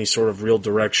fails with any sort of real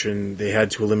direction, they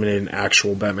had to eliminate an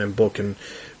actual Batman book, and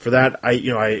for that,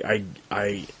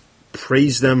 I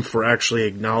praise them for actually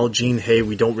acknowledging, hey,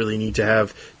 we don't really need to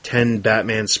have 10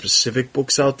 Batman-specific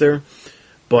books out there,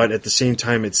 but at the same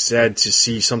time, it's sad to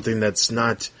see something that's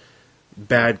not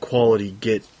bad quality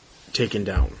get taken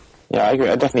down. Yeah, I agree.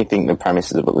 I definitely think the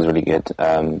premise of the book was really good.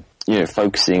 Having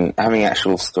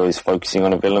actual stories focusing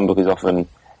on a villain, because often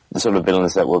the sort of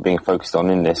villains that were being focused on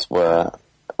in this were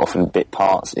often bit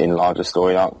parts in larger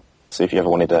story arcs. So if you ever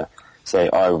wanted to say,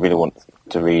 I really want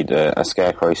to read a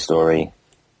Scarecrow story,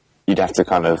 you'd have to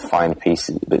kind of find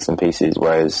bits and pieces,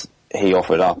 whereas he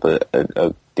offered up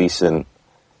a decent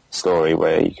story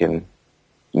where you can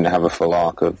have a full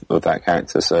arc of that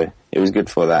character. So it was good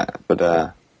for that.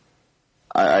 But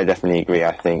I definitely agree.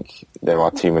 I think there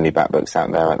are too many Bat books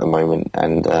out there at the moment,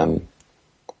 and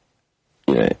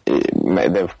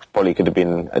there probably could have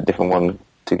been a different one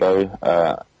to go.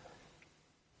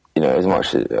 As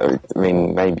much as,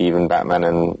 maybe even Batman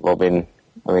and Robin.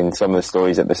 Some of the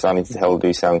stories that they're starting to tell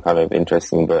do sound kind of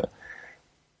interesting, but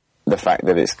the fact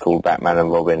that it's called Batman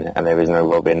and Robin and there is no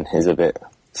Robin is a bit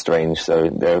strange, so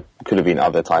there could have been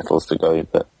other titles to go,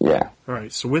 but yeah.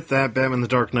 Alright, so with that, Batman the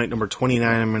Dark Knight number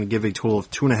 29, I'm going to give a total of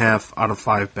 2.5 out of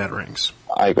 5 Batarangs.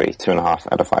 I agree, 2.5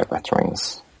 out of 5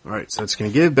 Batarangs. Alright, so that's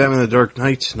going to give Batman the Dark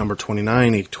Knight number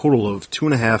 29 a total of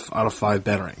 2.5 out of 5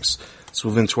 Batarangs. Let's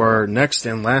move into our next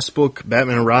and last book,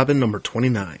 Batman and Robin number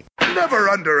 29. Never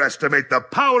underestimate the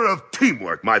power of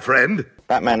teamwork, my friend.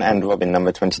 Batman and Robin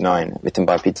number 29, written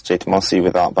by Peter J. Tomasi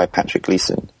with art by Patrick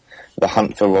Gleason. The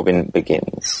hunt for Robin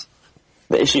begins.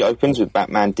 The issue opens with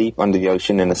Batman deep under the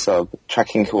ocean in a sub,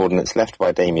 tracking coordinates left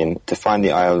by Damian to find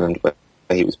the island where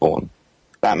he was born.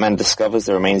 Batman discovers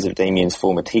the remains of Damian's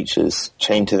former teachers,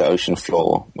 chained to the ocean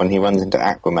floor, when he runs into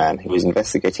Aquaman, who is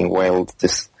investigating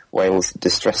whales'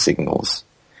 distress signals.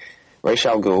 Ra's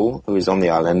al Ghul, who is on the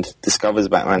island, discovers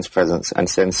Batman's presence and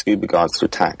sends scuba guards to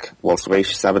attack, whilst Ra's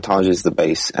sabotages the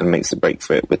base and makes a break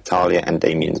for it with Talia and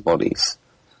Damian's bodies.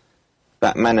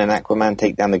 Batman and Aquaman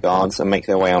take down the guards and make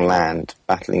their way on land,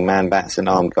 battling man-bats and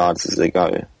armed guards as they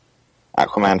go.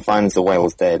 Aquaman finds the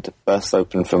whales dead, bursts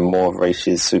open from more of Ra's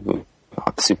super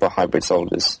hybrid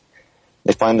soldiers.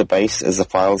 They find the base as the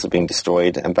files are being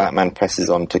destroyed, and Batman presses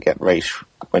on to get Ra's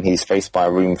when he's faced by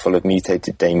a room full of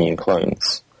mutated Damian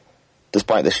clones.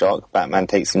 Despite the shock, Batman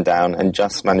takes him down and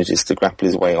just manages to grapple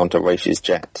his way onto Ra's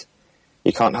jet.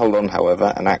 He can't hold on,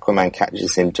 however, and Aquaman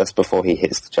catches him just before he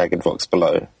hits the jagged rocks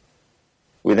below.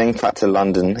 We then cut to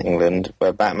London, England,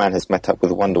 where Batman has met up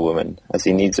with Wonder Woman as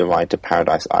he needs a ride to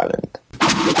Paradise Island.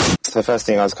 So the first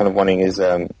thing I was kind of wondering is,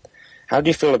 how do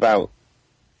you feel about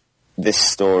this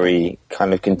story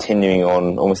kind of continuing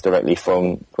on almost directly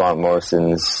from Grant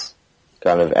Morrison's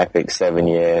kind of epic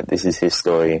 7-year, this is his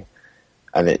story,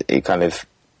 and it kind of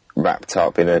wrapped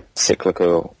up in a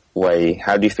cyclical way?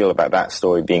 How do you feel about that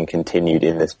story being continued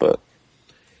in this book?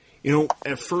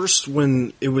 At first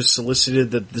when it was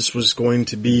solicited that this was going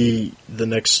to be the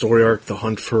next story arc, The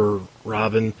Hunt for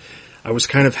Robin, I was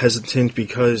kind of hesitant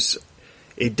because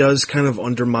it does kind of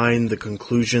undermine the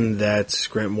conclusion that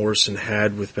Grant Morrison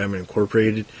had with Batman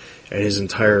Incorporated and his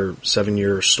entire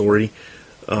 7-year story.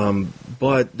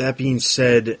 But that being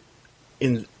said,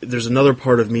 there's another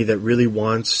part of me that really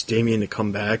wants Damian to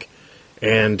come back,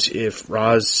 and if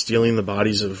Ra's stealing the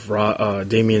bodies of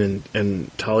Damian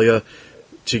and Talia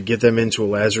to get them into a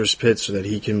Lazarus pit so that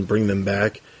he can bring them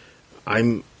back,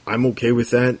 I'm okay with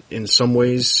that in some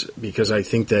ways, because I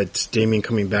think that Damian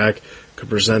coming back could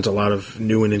present a lot of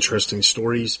new and interesting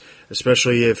stories,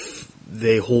 especially if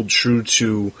they hold true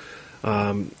to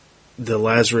the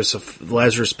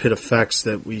Lazarus pit effects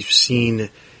that we've seen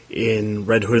in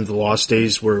Red Hood and the Lost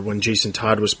Days, where when Jason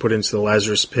Todd was put into the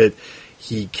Lazarus pit,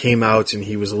 he came out and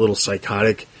he was a little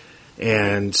psychotic,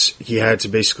 and he had to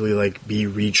basically be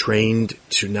retrained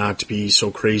to not be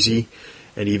so crazy,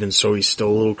 and even so he's still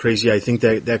a little crazy. I think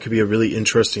that could be a really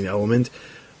interesting element,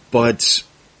 but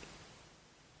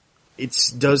it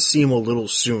does seem a little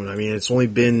soon. I mean, it's only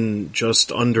been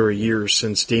just under a year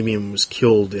since Damian was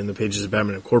killed in the pages of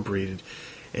Batman Incorporated,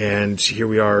 and here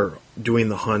we are doing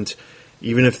the hunt.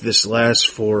 Even if this lasts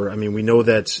for, I mean, we know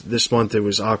that this month it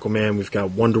was Aquaman, we've got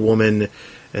Wonder Woman,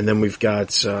 and then we've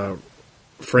got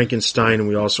Frankenstein, and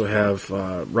we also have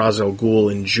Ra's al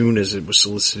Ghul in June, as it was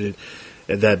solicited,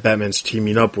 that Batman's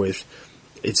teaming up with.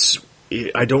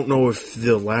 I don't know if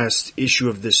the last issue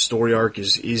of this story arc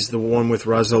is the one with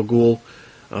Ra's al Ghul,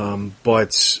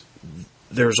 but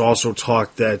there's also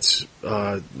talk that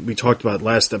we talked about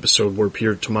last episode where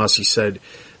Peter Tomasi said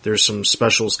there's some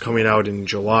specials coming out in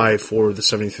July for the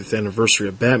 75th anniversary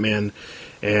of Batman,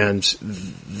 and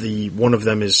one of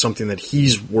them is something that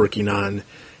he's working on,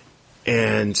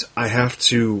 and I have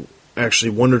to actually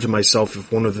wonder to myself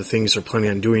if one of the things they're planning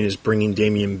on doing is bringing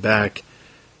Damian back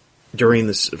during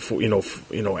this,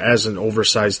 as an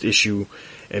oversized issue,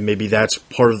 and maybe that's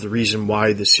part of the reason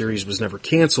why the series was never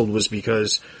canceled, was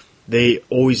because they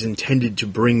always intended to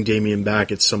bring Damian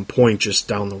back at some point just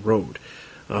down the road.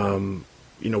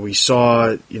 We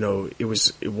saw, it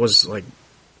was like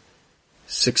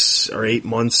 6 or 8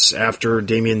 months after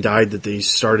Damian died that they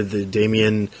started the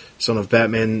Damian Son of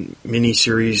Batman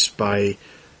miniseries by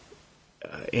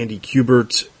Andy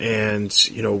Kubert, and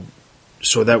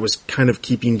so that was kind of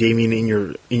keeping Damian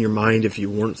in your mind if you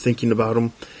weren't thinking about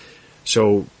him.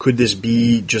 So could this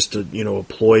be just a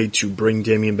ploy to bring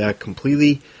Damian back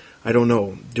completely? I don't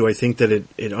know. Do I think that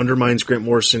it undermines Grant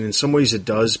Morrison? In some ways it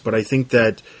does, but I think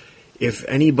that if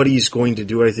anybody's going to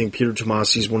do it, I think Peter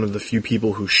Tomasi is one of the few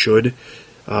people who should,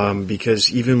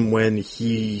 because even when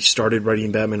he started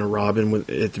writing Batman and Robin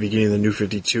at the beginning of the New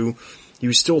 52, he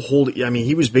was still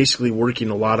he was basically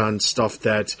working a lot on stuff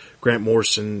that Grant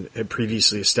Morrison had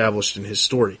previously established in his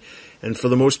story. And for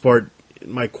the most part,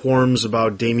 my qualms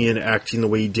about Damian acting the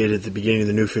way he did at the beginning of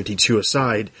the New 52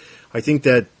 aside, I think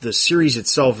that the series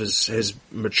itself has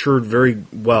matured very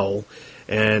well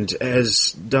and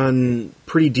has done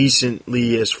pretty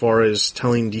decently as far as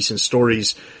telling decent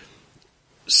stories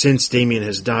since Damian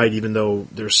has died, even though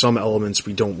there's some elements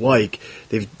we don't like.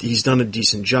 He's done a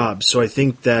decent job. So I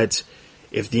think that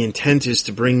if the intent is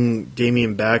to bring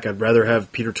Damian back, I'd rather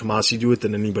have Peter Tomasi do it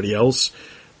than anybody else.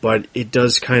 But it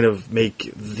does kind of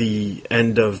make the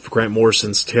end of Grant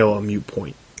Morrison's tale a moot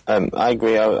point. I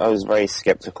agree. I was very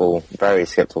skeptical about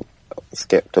this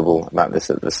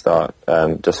at the start,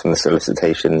 just from the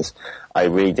solicitations. I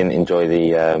really didn't enjoy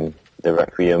the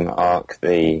Requiem arc,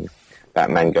 the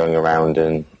Batman going around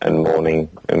and mourning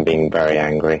and being very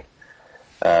angry.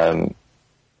 I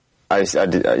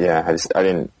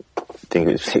didn't think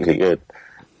it was particularly good.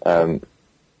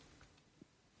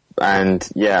 And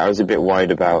I was a bit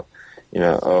worried about,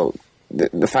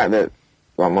 the fact that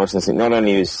Morrison not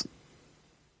only was,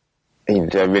 I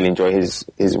really enjoy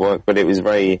his work, but it was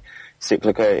very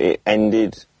cyclical. It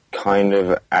ended kind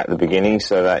of at the beginning,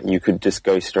 so that you could just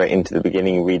go straight into the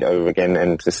beginning, read over again,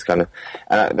 and just kind of,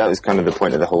 and that was kind of the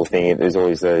point of the whole thing. There's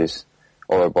always those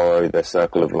Ouroboros, the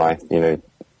circle of life,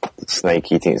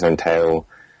 snake eating its own tail,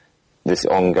 this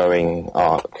ongoing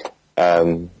arc.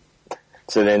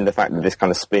 So then the fact that this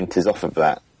kind of splinters off of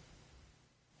that.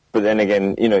 But then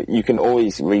again, you can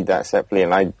always read that separately,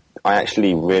 and I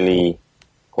actually really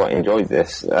quite enjoyed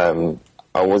this. I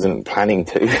wasn't planning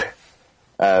to,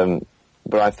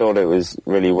 but I thought it was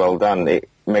really well done. It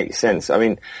makes sense. I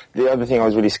mean, the other thing I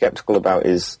was really skeptical about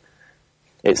is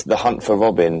it's the hunt for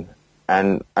Robin,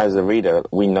 and as a reader,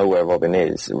 we know where Robin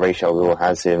is. Ra's al Ghul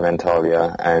has him and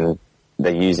Talia, and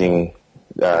they're using,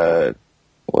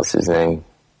 what's his name?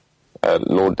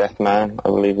 Lord Deathman, I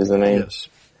believe is the name. Yes.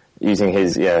 Using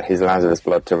his Lazarus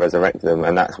blood to resurrect them,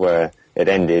 and that's where it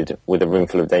ended, with a room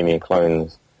full of Damian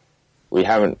clones. We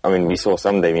saw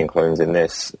some Damian clones in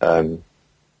this,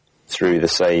 through the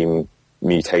same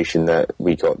mutation that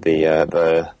we got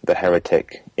the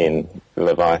heretic in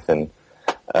Leviathan.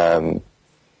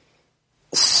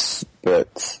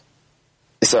 But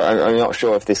So I'm not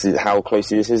sure if this is how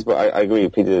closely this is, but I agree.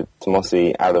 Peter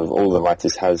Tomasi, out of all the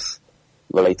writers, has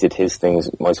related his things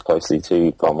most closely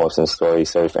to Grant Morrison's story.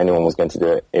 So if anyone was going to do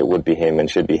it, it would be him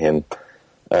and should be him.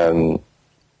 But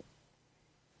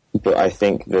I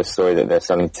think the story that they're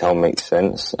starting to tell makes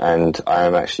sense, and I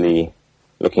am actually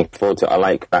looking forward to it. I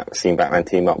like seeing Batman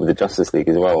team up with the Justice League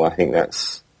as well. I think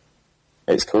it's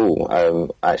cool.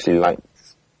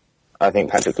 I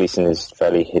think Patrick Gleason is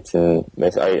fairly hit and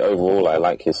miss. Overall, I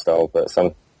like his style, but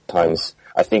sometimes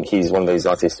I think he's one of those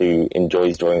artists who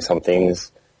enjoys drawing some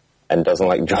things and doesn't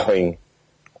like drawing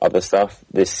other stuff.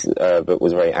 This book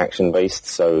was very action-based,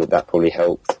 so that probably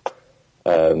helped.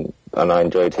 And I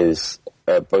enjoyed his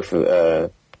both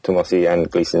Tomasi and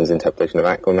Gleason's interpretation of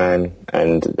Aquaman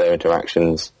and their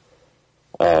interactions.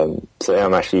 So yeah,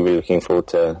 I'm actually really looking forward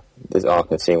to this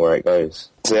arc and seeing where it goes.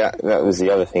 So yeah, that was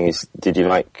the other thing, is did you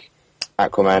like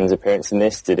Aquaman's appearance in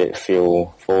this? Did it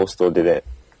feel forced, or did it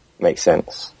make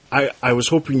sense? I was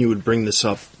hoping you would bring this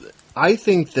up. I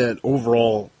think that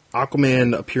overall,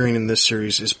 Aquaman appearing in this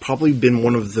series has probably been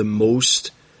one of the most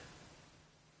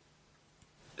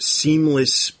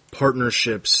seamless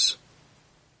partnerships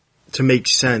to make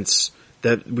sense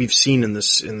that we've seen in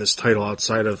this title,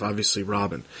 outside of obviously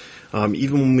Robin.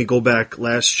 Even when we go back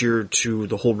last year to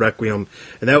the whole Requiem,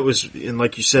 and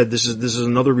like you said, this is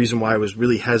another reason why I was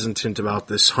really hesitant about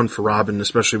this Hunt for Robin,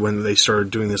 especially when they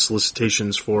started doing the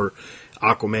solicitations for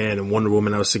Aquaman and Wonder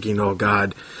Woman. I was thinking, oh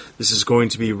God, this is going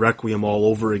to be Requiem all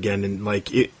over again, and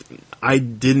I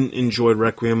didn't enjoy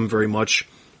Requiem very much.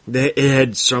 It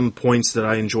had some points that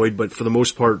I enjoyed, but for the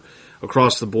most part,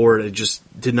 across the board, I just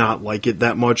did not like it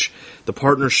that much. The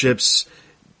partnerships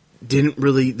there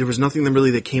was nothing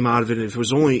that came out of it.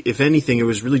 If anything, it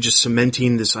was really just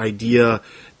cementing this idea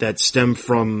that stemmed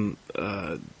from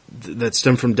Death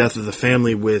of the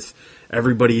Family, with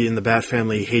everybody in the Bat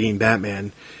family hating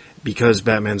Batman because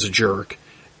Batman's a jerk.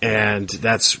 And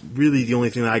that's really the only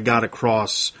thing that I got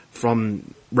across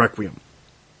from Requiem.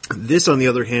 This, on the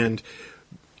other hand,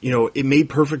 it made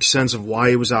perfect sense of why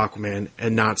it was Aquaman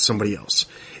and not somebody else.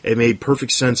 It made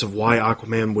perfect sense of why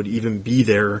Aquaman would even be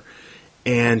there,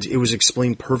 and it was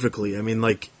explained perfectly. I mean,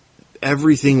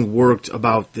 everything worked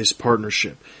about this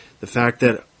partnership. The fact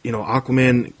that,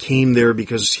 Aquaman came there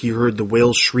because he heard the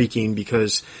whales shrieking,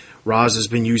 because Ra's has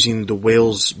been using the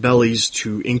whales' bellies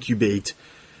to incubate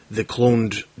the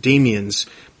cloned Damians.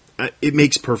 It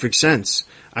makes perfect sense.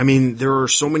 I mean, there are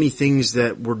so many things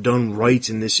that were done right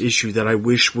in this issue that I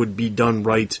wish would be done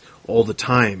right all the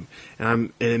time.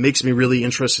 And it makes me really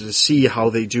interested to see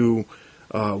how they do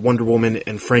Wonder Woman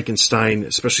and Frankenstein,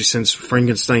 especially since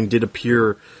Frankenstein did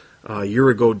appear a year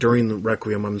ago during the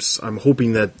Requiem. I'm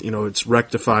hoping that it's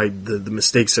rectified the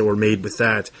mistakes that were made with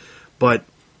that. But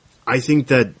I think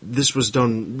that this was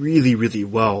done really, really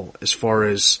well as far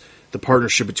as the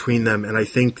partnership between them, and I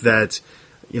think that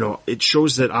it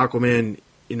shows that Aquaman,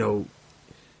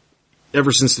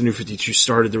 ever since the New 52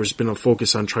 started, there has been a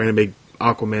focus on trying to make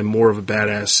Aquaman more of a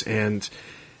badass, and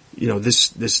this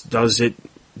does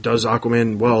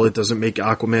Aquaman well. It doesn't make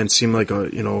Aquaman seem like a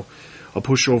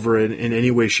pushover in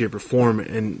any way, shape, or form.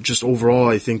 And just overall,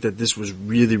 I think that this was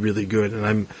really, really good, and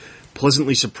I'm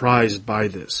pleasantly surprised by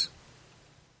this.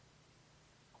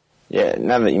 Yeah,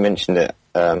 now that you mentioned it,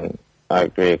 I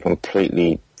agree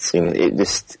completely.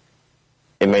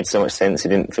 It made so much sense. It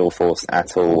didn't feel forced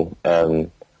at all. The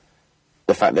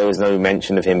fact there was no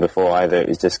mention of him before either, it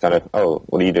was just kind of, oh,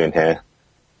 what are you doing here?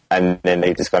 And then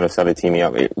they just kind of started teaming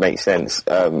up. It makes sense.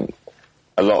 A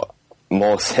lot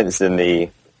more sense than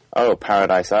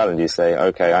Paradise Island. You say,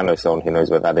 okay, I know someone who knows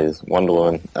where that is, Wonder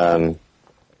Woman.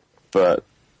 But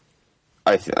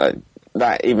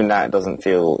that doesn't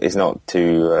feel, is not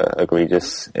too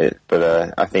egregious.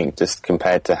 But I think just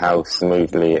compared to how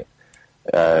smoothly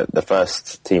the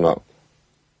first team up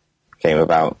came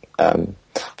about.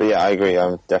 But yeah, I agree.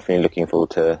 I'm definitely looking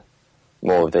forward to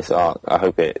more of this arc. I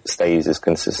hope it stays as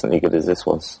consistently good as this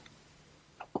was.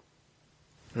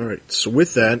 Alright, so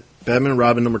with that, Batman and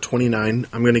Robin number 29,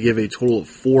 I'm going to give a total of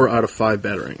 4 out of 5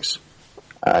 Batarangs.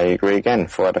 I agree again,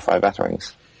 4 out of 5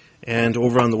 Batarangs. And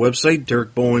over on the website,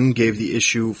 Derek Bowen gave the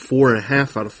issue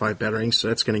 4.5 out of 5 Batarangs, so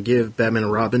that's going to give Batman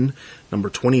and Robin number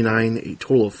 29 a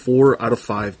total of 4 out of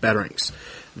 5 Batarangs.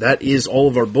 That is all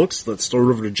of our books. Let's start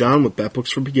over to John with Bat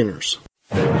Books for Beginners.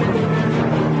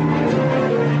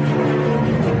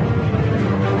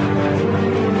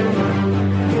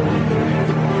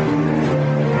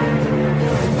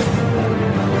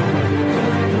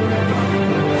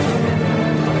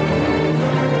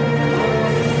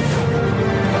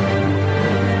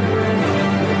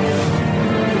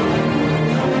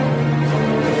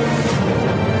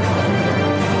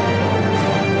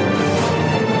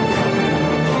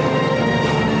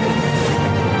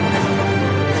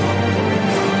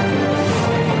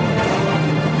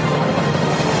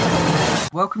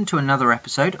 welcome to another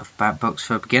episode of Bad Books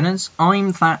for Beginners.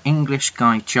 I'm that English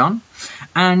guy John,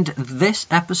 and this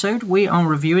episode we are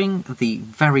reviewing the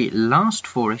very last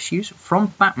 4 issues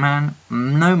from Batman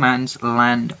No Man's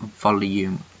Land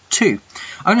Volume 2.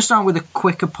 I'm going to start with a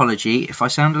quick apology. If I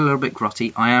sound a little bit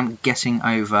grotty, I am getting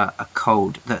over a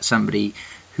cold that somebody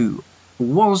who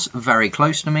was very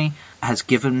close to me has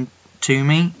given to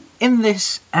me. In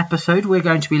this episode, we're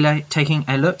going to be taking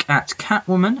a look at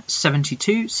Catwoman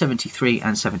 72, 73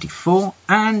 and 74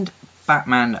 and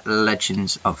Batman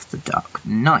Legends of the Dark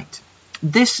Knight.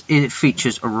 This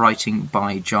features a writing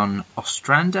by John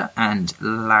Ostrander and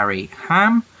Larry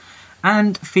Hamm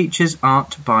and features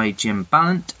art by Jim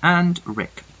Balent and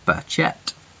Rick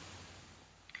Burchett.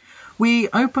 We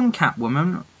open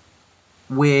Catwoman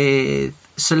with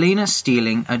Selina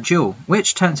stealing a jewel,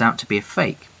 which turns out to be a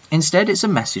fake. Instead, it's a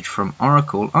message from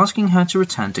Oracle asking her to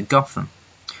return to Gotham.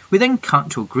 We then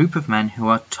cut to a group of men who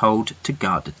are told to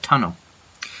guard a tunnel.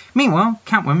 Meanwhile,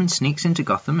 Catwoman sneaks into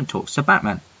Gotham and talks to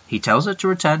Batman. He tells her to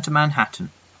return to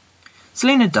Manhattan.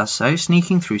 Selina does so,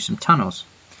 sneaking through some tunnels.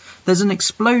 There's an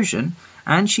explosion,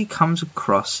 and she comes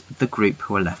across the group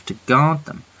who are left to guard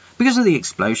them. Because of the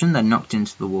explosion, they're knocked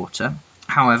into the water.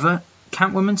 However,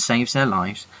 Catwoman saves their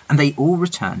lives, and they all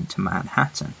return to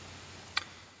Manhattan.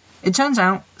 It turns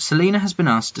out Selina has been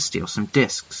asked to steal some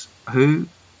discs,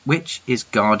 which is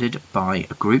guarded by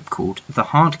a group called the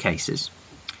Hard Cases.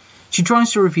 She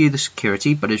tries to review the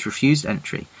security but is refused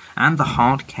entry, and the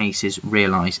Hard Cases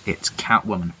realise it's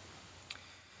Catwoman.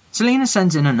 Selina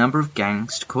sends in a number of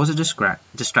gangs to cause a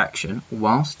distraction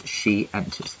whilst she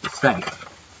enters the safe.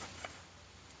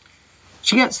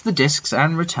 She gets the discs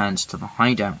and returns to the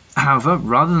hideout. However,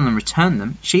 rather than return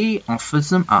them, she offers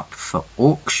them up for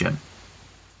auction.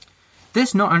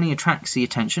 This not only attracts the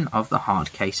attention of the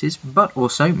Hard Cases, but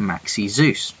also Maxi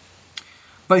Zeus.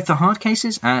 Both the Hard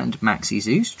Cases and Maxi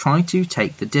Zeus try to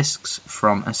take the discs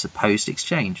from a supposed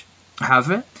exchange.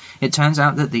 However, it turns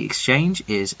out that the exchange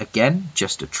is, again,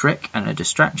 just a trick and a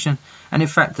distraction, and in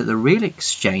fact that the real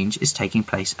exchange is taking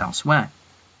place elsewhere.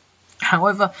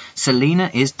 However,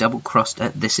 Selina is double-crossed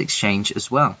at this exchange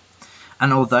as well,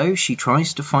 and although she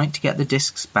tries to fight to get the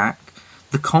discs back,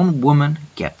 the con woman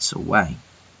gets away.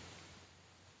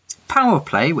 Power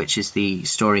Play, which is the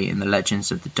story in the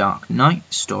Legends of the Dark Knight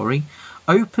story,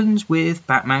 opens with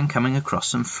Batman coming across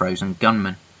some frozen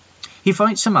gunmen. He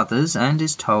fights some others and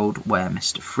is told where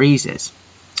Mr. Freeze is.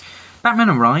 Batman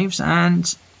arrives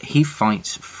and he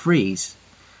fights Freeze.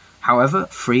 However,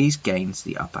 Freeze gains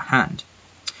the upper hand.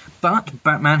 But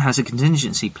Batman has a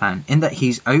contingency plan in that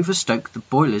he's overstoked the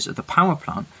boilers of the power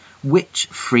plant, which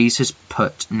Freeze has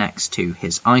put next to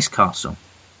his ice castle.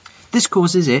 This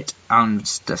causes it,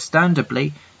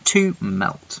 understandably, to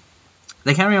melt.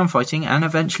 They carry on fighting and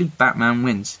eventually Batman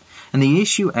wins, and the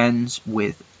issue ends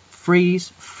with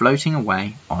Freeze floating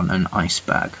away on an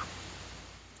iceberg.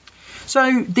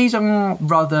 So these are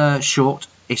rather short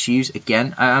issues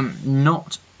again,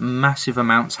 not massive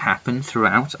amounts happen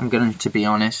throughout, I'm going to be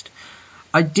honest.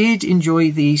 I did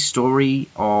enjoy the story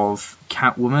of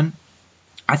Catwoman.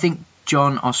 I think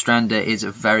John Ostrander is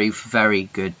a very, very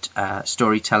good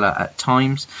storyteller at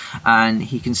times, and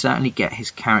he can certainly get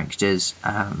his characters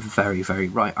very, very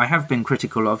right. I have been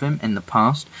critical of him in the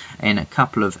past in a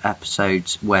couple of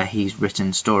episodes where he's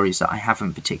written stories that I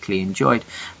haven't particularly enjoyed,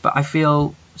 but I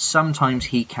feel sometimes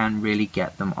he can really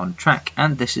get them on track,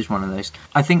 and this is one of those.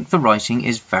 I think the writing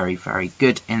is very, very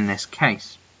good in this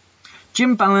case.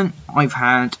 Jim Balent, I've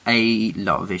had a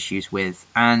lot of issues with,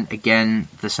 and again,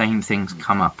 the same things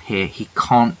come up here. He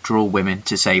can't draw women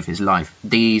to save his life.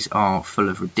 These are full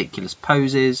of ridiculous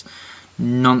poses,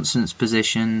 nonsense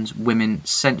positions, women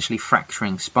essentially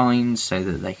fracturing spines so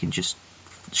that they can just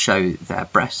show their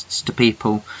breasts to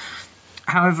people.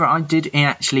 However, I did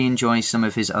actually enjoy some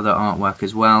of his other artwork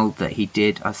as well that he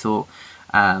did. I thought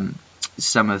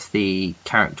some of the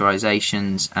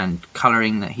characterizations and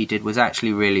colouring that he did was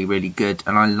actually really, really good,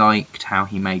 and I liked how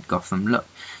he made Gotham look.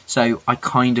 So I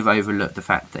kind of overlooked the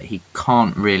fact that he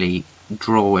can't really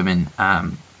draw women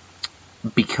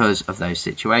because of those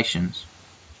situations.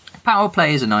 Power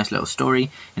Play is a nice little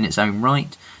story in its own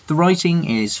right. The writing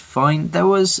is fine. There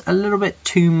was a little bit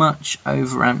too much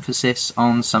overemphasis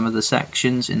on some of the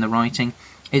sections in the writing.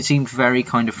 It seemed very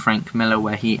kind of Frank Miller,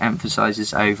 where he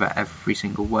emphasises over every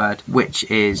single word, which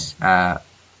is at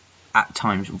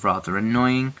times rather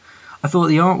annoying. I thought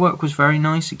the artwork was very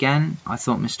nice again. I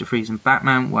thought Mr. Freeze and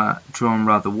Batman were drawn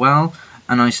rather well,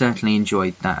 and I certainly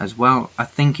enjoyed that as well. I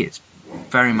think it's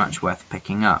very much worth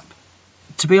picking up.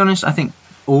 To be honest, I think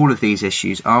all of these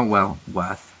issues are well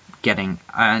worth getting,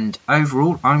 and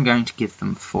overall I'm going to give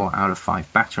them 4 out of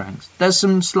 5 Batarangs. There's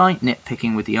some slight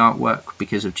nitpicking with the artwork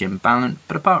because of Jim Ballant,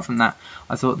 but apart from that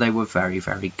I thought they were very,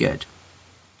 very good.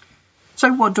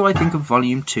 So what do I think of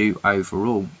Volume 2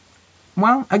 overall?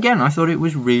 Well, again, I thought it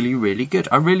was really, really good.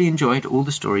 I really enjoyed all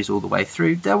the stories all the way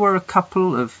through. There were a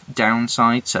couple of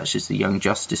downsides, such as the Young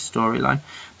Justice storyline,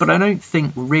 but I don't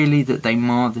think really that they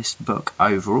mar this book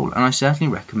overall, and I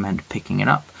certainly recommend picking it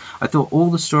up. I thought all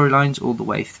the storylines all the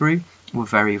way through were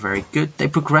very, very good. They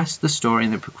progressed the story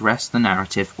and they progressed the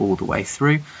narrative all the way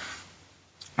through.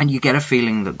 And you get a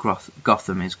feeling that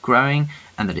Gotham is growing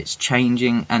and that it's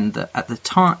changing, and that at the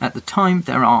time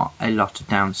there are a lot of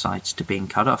downsides to being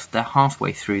cut off. They're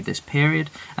halfway through this period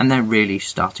and they're really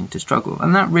starting to struggle,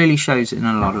 and that really shows in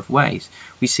a lot of ways.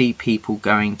 We see people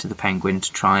going to the Penguin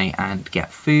to try and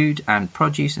get food and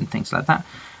produce and things like that,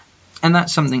 and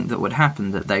that's something that would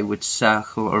happen, that they would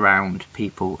circle around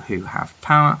people who have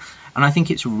power. And I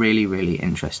think it's really, really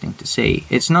interesting to see.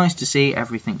 It's nice to see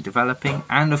everything developing,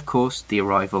 and of course the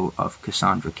arrival of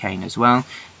Cassandra Cain as well.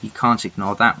 You can't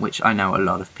ignore that, which I know a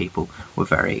lot of people were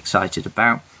very excited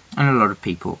about, and a lot of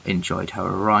people enjoyed her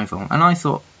arrival. And I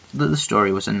thought that the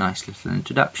story was a nice little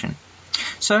introduction.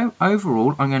 So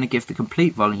overall, I'm going to give the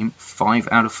complete volume 5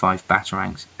 out of 5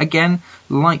 Batarangs. Again,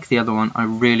 like the other one, I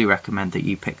really recommend that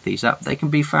you pick these up. They can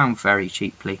be found very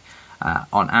cheaply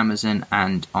on Amazon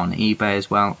and on eBay as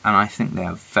well, and I think they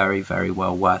are very, very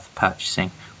well worth purchasing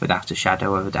without a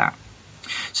shadow of a doubt.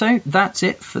 So that's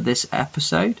it for this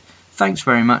episode. Thanks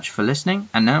very much for listening,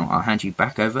 and now I'll hand you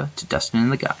back over to Dustin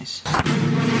and the guys.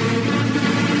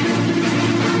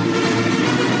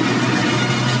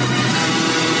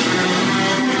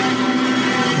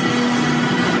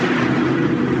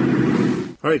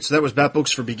 Alright, so that was Bat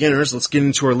Books for Beginners. Let's get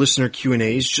into our listener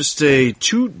Q&As. Just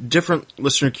 2 different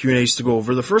listener Q&As to go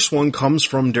over. The first one comes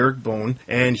from Derek Bone,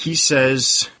 and he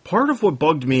says, part of what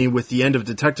bugged me with the end of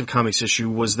Detective Comics issue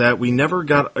was that we never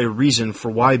got a reason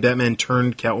for why Batman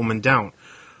turned Catwoman down.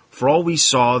 For all we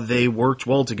saw, they worked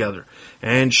well together,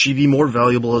 and she'd be more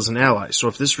valuable as an ally. So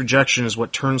if this rejection is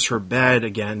what turns her bad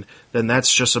again, then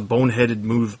that's just a boneheaded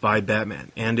move by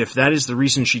Batman. And if that is the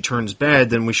reason she turns bad,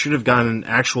 then we should have gotten an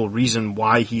actual reason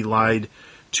why he lied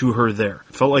to her there.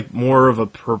 It felt like more of a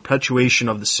perpetuation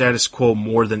of the status quo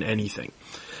more than anything.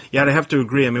 Yeah, I have to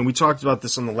agree. I mean, we talked about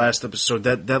this on the last episode.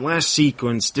 That last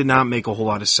sequence did not make a whole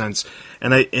lot of sense.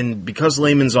 And because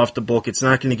Layman's off the book, it's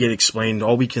not going to get explained.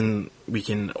 All we can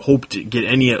hope to get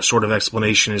any sort of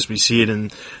explanation as we see it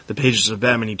in the pages of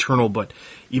Batman Eternal. But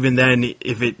even then,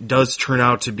 if it does turn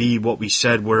out to be what we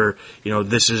said, where, you know,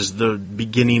 this is the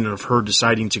beginning of her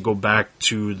deciding to go back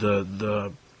to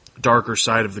the darker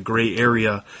side of the gray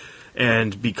area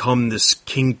and become this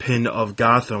kingpin of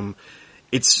Gotham,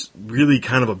 it's really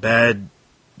kind of a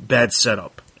bad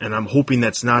setup, and I'm hoping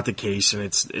that's not the case, and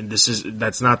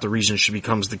that's not the reason she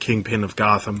becomes the kingpin of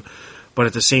Gotham. But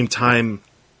at the same time,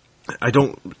 I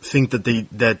don't think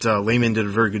that Layman did a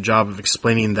very good job of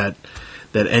explaining that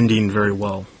ending very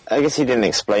well. I guess he didn't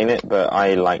explain it, but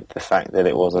I liked the fact that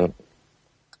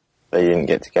they didn't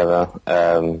get together.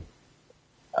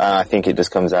 I think it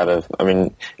just comes out of, I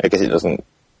mean, I guess it doesn't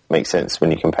make sense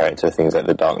when you compare it to things like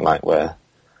The Dark Knight, or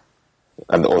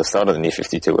the start of the New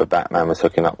 52, where Batman was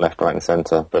hooking up left, right, and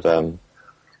centre. But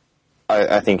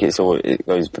I think it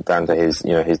goes down to his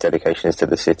dedications to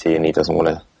the city, and he doesn't want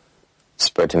to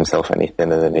spread himself any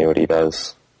thinner than he already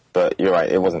does. But you're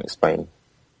right, it wasn't explained.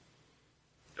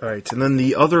 All right, and then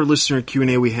the other listener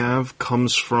Q&A we have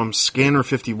comes from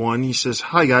Scanner51. He says,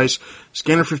 "Hi guys,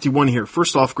 Scanner51 here.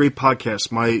 First off, great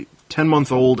podcast. My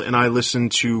 10-month-old and I listen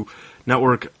to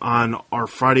Network on our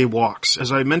Friday walks.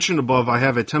 As I mentioned above, I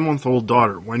have a 10-month-old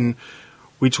daughter. When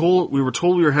we were told we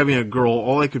were having a girl,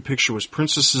 all I could picture was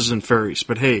princesses and fairies.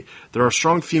 But hey, there are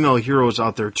strong female heroes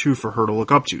out there too for her to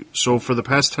look up to. So for the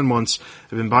past 10 months,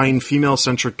 I've been buying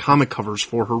female-centric comic covers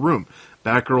for her room.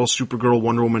 Batgirl, Supergirl,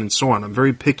 Wonder Woman, and so on. I'm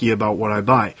very picky about what I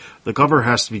buy. The cover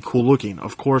has to be cool looking.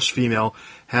 Of course, female,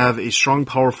 have a strong,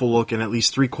 powerful look, and at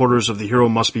least 3/4 of the hero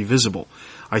must be visible.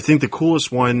 I think the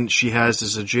coolest one she has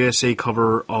is a JSA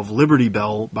cover of Liberty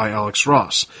Bell by Alex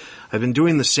Ross. I've been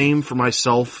doing the same for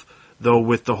myself, though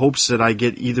with the hopes that I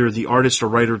get either the artist or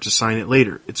writer to sign it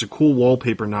later. It's a cool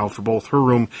wallpaper now for both her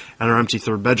room and her empty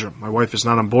third bedroom. My wife is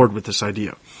not on board with this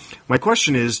idea. My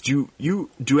question is, do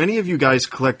any of you guys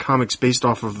collect comics based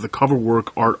off of the cover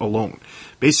work art alone?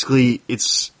 Basically,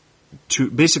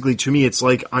 to me, it's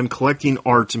like I'm collecting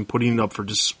art and putting it up for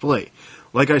display.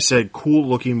 Like I said, cool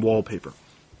looking wallpaper.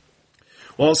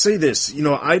 Well, I'll say this,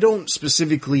 I don't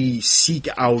specifically seek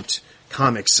out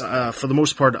comics. For the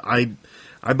most part, I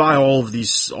I buy all of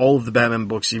the Batman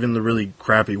books, even the really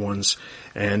crappy ones,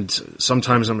 and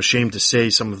sometimes I'm ashamed to say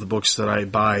some of the books that I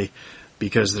buy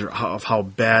because of how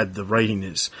bad the writing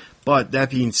is. But that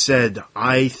being said,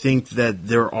 I think that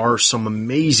there are some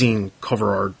amazing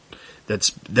cover art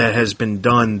that has been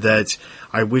done that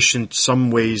I wish in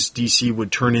some ways DC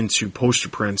would turn into poster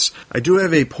prints. I do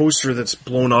have a poster that's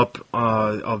blown up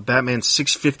of Batman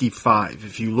 655.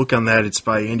 If you look on that, it's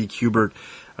by Andy Kubert.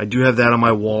 I do have that on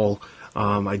my wall.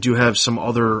 I do have some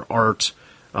other art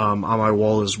on my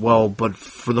wall as well, but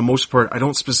for the most part, I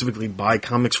don't specifically buy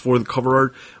comics for the cover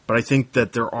art, but I think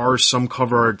that there are some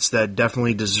cover arts that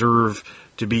definitely deserve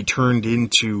to be turned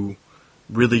into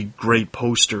really great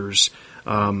posters.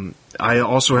 I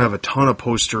also have a ton of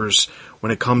posters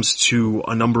when it comes to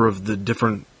a number of the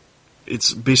different,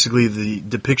 it's basically the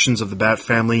depictions of the Bat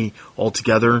family all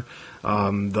together.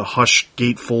 The Hush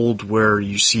gatefold where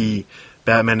you see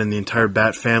Batman and the entire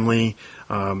Bat family.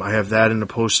 I have that in a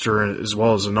poster as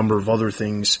well as a number of other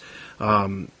things.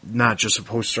 Not just a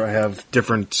poster, I have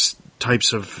different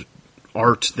types of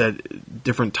art,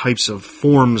 different types of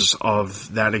forms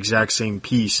of that exact same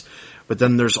piece. But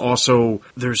then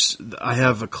I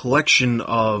have a collection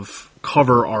of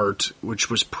cover art, which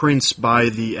was prints by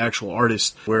the actual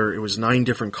artist, where it was 9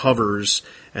 different covers,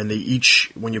 and they each,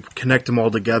 when you connect them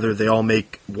all together, they all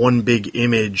make one big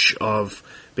image of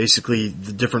basically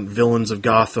the different villains of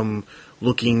Gotham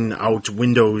looking out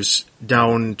windows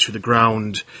down to the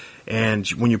ground, and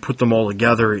when you put them all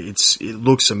together, it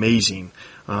looks amazing.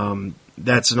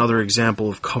 That's another example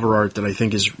of cover art that I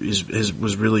think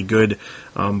was really good,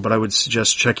 but I would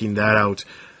suggest checking that out.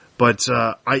 But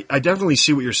I definitely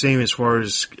see what you're saying as far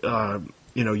as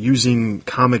using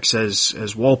comics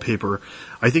as wallpaper.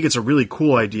 I think it's a really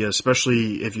cool idea,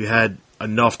 especially if you had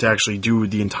enough to actually do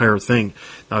the entire thing.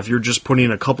 Now, if you're just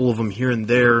putting a couple of them here and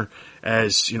there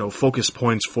as focus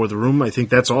points for the room, I think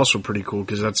that's also pretty cool,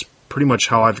 because that's pretty much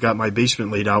how I've got my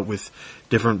basement laid out, with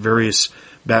different various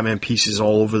Batman pieces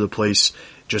all over the place,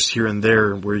 just here and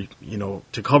there, where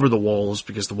to cover the walls,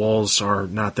 because the walls are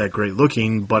not that great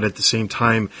looking, but at the same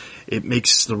time it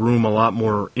makes the room a lot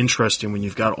more interesting when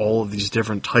you've got all of these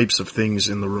different types of things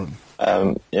in the room.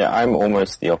 I'm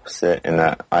almost the opposite in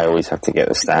that I always have to get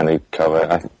the standard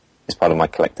cover. It's part of my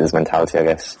collector's mentality, I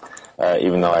guess.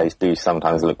 Even though I do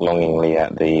sometimes look longingly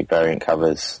at the variant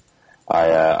covers,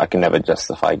 I can never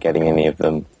justify getting any of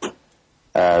them.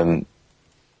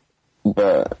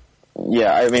 But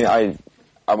yeah, I mean, I'm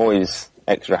always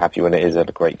extra happy when it is a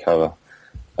great cover.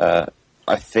 I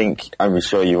think, I'm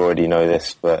sure you already know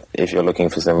this, but if you're looking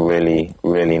for some really,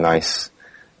 really nice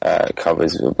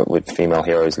covers with female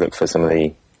heroes, look for some of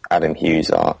the Adam Hughes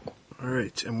art. All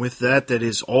right, and with that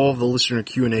is all of the listener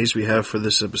Q&As we have for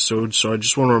this episode. So I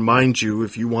just want to remind you,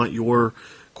 if you want your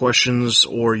questions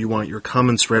or you want your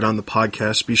comments read on the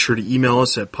podcast, be sure to email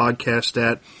us at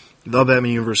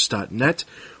podcast@thebatmanuniverse.net,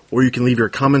 or you can leave your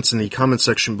comments in the comment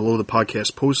section below the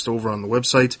podcast post over on the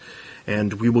website,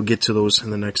 and we will get to those in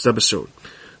the next episode.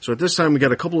 So at this time, we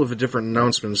got a couple of different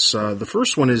announcements. The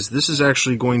first one is this is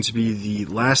actually going to be the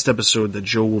last episode that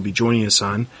Joe will be joining us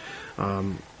on.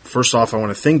 First off, I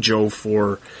want to thank Joe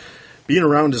for being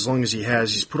around as long as he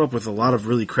has. He's put up with a lot of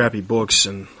really crappy books,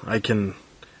 and I can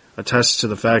attest to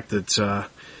the fact that a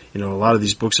lot of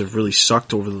these books have really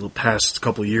sucked over the past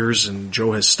couple of years, and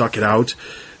Joe has stuck it out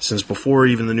since before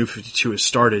even the New 52 has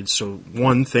started. So,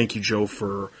 one, thank you, Joe,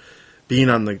 for being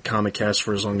on the Comic Cast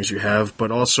for as long as you have,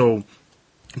 but also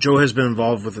Joe has been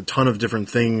involved with a ton of different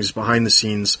things behind the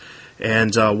scenes,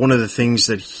 and one of the things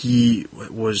that he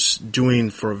was doing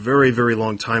for a very, very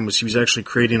long time was he was actually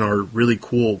creating our really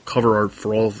cool cover art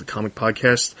for all of the comic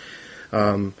podcasts.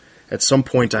 At some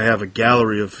point, I have a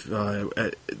gallery of...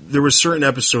 there were certain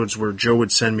episodes where Joe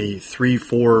would send me 3,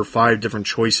 4, or 5 different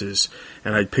choices,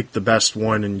 and I'd pick the best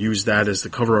one and use that as the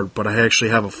cover art, but I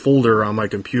actually have a folder on my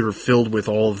computer filled with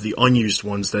all of the unused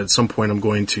ones that at some point I'm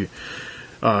going to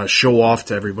show off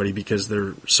to everybody, because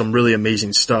they're some really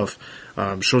amazing stuff.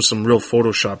 Shows some real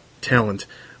Photoshop talent.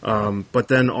 But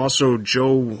then also,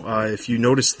 Joe, if you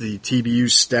notice the TBU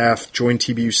staff, join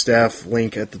TBU staff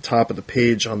link at the top of the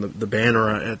page on the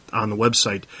banner on the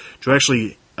website, Joe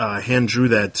actually hand drew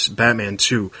that Batman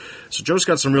too. So Joe's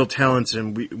got some real talent,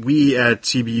 and we at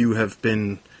TBU have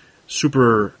been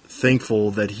super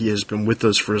thankful that he has been with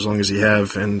us for as long as he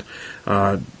have. And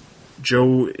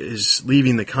Joe is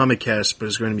leaving the Comic Cast, but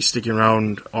is going to be sticking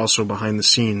around also behind the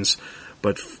scenes.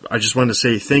 But I just wanted to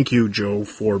say thank you, Joe,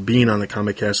 for being on the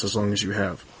Comic Cast as long as you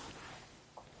have.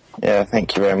 Yeah,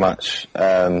 thank you very much.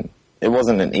 It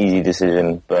wasn't an easy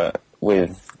decision, but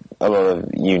with a lot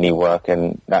of uni work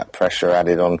and that pressure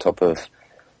added on top of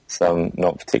some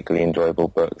not particularly enjoyable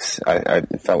books. I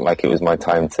felt like it was my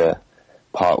time to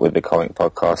part with the comic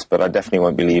podcast, but I definitely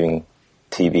won't be leaving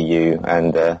TVU,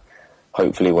 and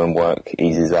hopefully when work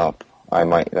eases up, I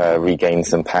might regain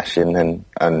some passion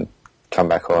and come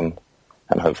back on,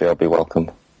 and hopefully I'll be welcome.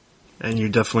 And you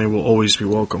definitely will always be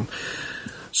welcome.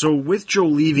 So with Joe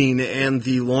leaving and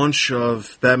the launch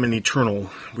of Batman Eternal,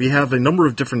 we have a number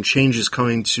of different changes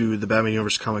coming to the Batman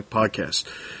Universe Comic Podcast.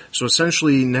 So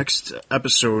essentially, next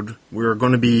episode, we're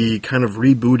going to be kind of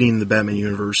rebooting the Batman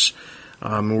Universe.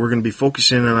 We're going to be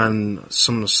focusing on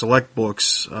some select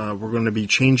books. We're going to be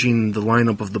changing the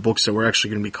lineup of the books that we're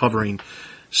actually going to be covering,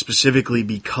 specifically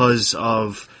because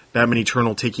of Batman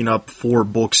Eternal taking up 4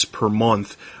 books per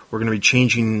month. We're going to be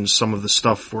changing some of the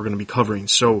stuff we're going to be covering.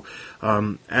 So,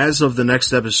 as of the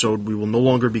next episode, we will no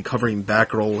longer be covering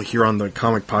Batgirl here on the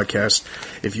Comic Podcast.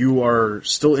 If you are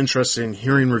still interested in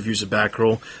hearing reviews of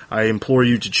Batgirl, I implore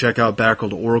you to check out Batgirl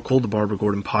to Oracle, the Barbara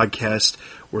Gordon podcast,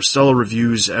 where Stella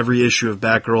reviews every issue of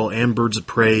Batgirl and Birds of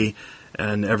Prey,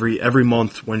 and every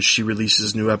month when she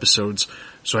releases new episodes.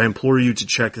 So I implore you to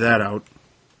check that out.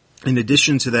 In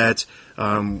addition to that,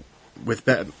 with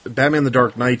Batman the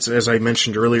Dark Knights, as I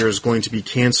mentioned earlier, is going to be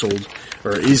canceled,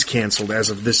 or is canceled as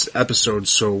of this episode,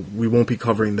 so we won't be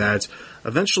covering that.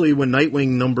 Eventually, when Nightwing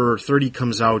number 30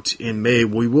 comes out in May,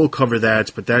 we will cover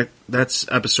that, but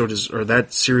that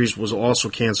series was also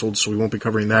canceled, so we won't be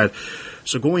covering that.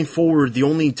 So going forward, the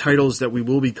only titles that we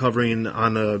will be covering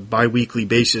on a bi-weekly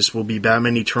basis will be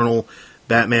Batman Eternal,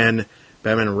 Batman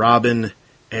and Robin,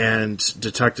 and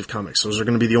Detective Comics. Those are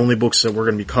going to be the only books that we're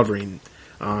going to be covering.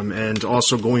 And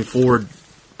also going forward,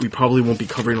 we probably won't be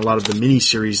covering a lot of the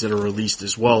miniseries that are released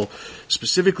as well,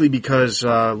 specifically because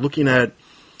looking at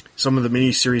some of the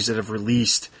miniseries that have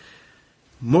released,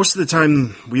 most of the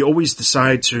time we always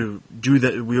decide to do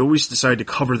that. We always decide to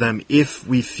cover them if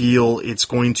we feel it's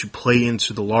going to play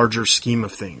into the larger scheme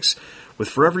of things. With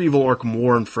Forever Evil Arkham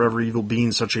War and Forever Evil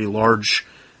being such a large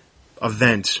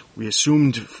event, we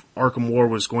assumed Arkham War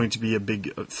was going to be a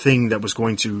big thing that was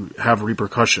going to have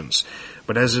repercussions.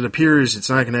 But as it appears, it's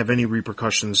not going to have any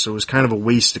repercussions, so it was kind of a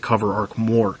waste to cover Arkham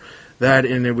War. That,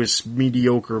 and it was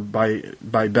mediocre by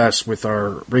best with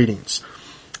our ratings.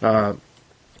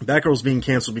 Batgirl's being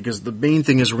canceled because the main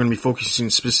thing is we're going to be focusing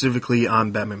specifically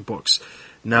on Batman books.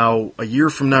 Now, a year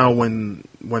from now, when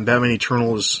Batman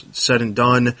Eternal is said and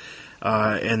done,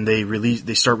 and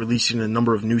they start releasing a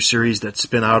number of new series that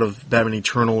spin out of Batman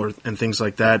Eternal and things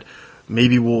like that,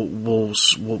 maybe we'll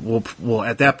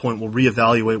at that point we'll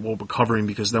reevaluate what we're covering,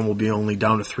 because then we'll be only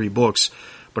down to 3 books.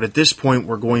 But at this point,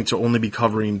 we're going to only be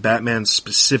covering Batman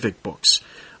specific books,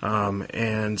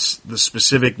 and the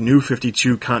specific New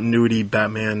 52 continuity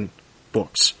Batman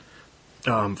books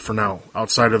for now,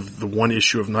 outside of the one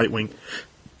issue of Nightwing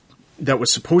that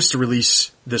was supposed to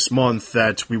release this month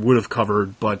that we would have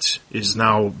covered, but is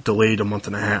now delayed a month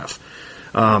and a half.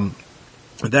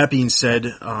 That being said,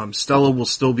 Stella will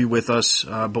still be with us,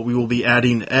 but we will be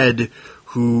adding Ed,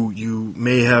 who you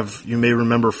may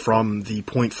remember from the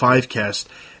Point 5 cast.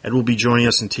 Ed will be joining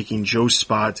us and taking Joe's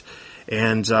spot.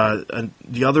 And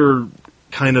the other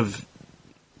kind of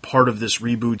part of this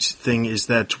reboot thing is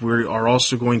that we are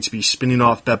also going to be spinning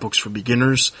off Bat Books for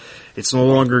Beginners. It's no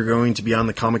longer going to be on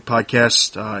the Comic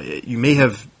Podcast. You may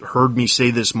have heard me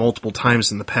say this multiple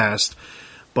times in the past,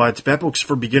 but Bat Books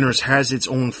for Beginners has its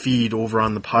own feed over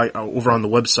on the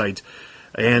website,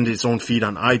 and its own feed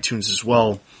on iTunes as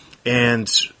well.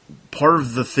 And part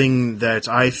of the thing that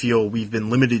I feel we've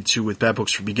been limited to with Bat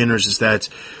Books for Beginners is that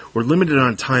we're limited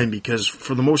on time, because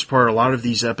for the most part, a lot of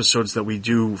these episodes that we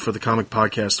do for the Comic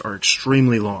Podcast are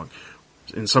extremely long.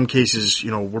 In some cases,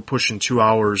 we're pushing 2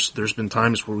 hours. There's been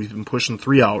times where we've been pushing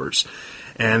 3 hours.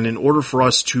 And in order for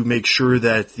us to make sure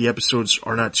that the episodes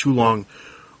are not too long,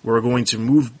 we're going to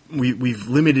move. We've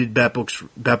limited Bat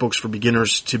Books for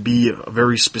Beginners to be a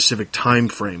very specific time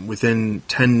frame, within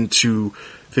 10 to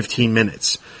 15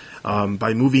 minutes.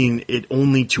 By moving it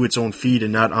only to its own feed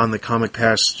and not on the Comic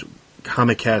Cast,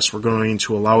 we're going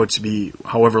to allow it to be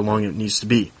however long it needs to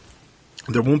be.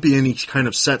 There won't be any kind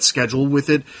of set schedule with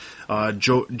it.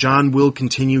 John will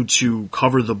continue to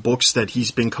cover the books that he's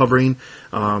been covering.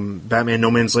 Batman No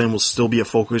Man's Land will still be a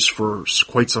focus for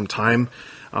quite some time.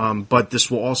 But this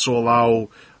will also allow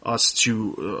us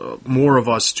to, more of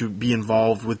us to be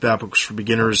involved with Bat Books for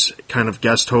Beginners, kind of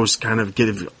guest hosts, kind of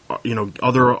give,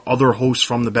 other hosts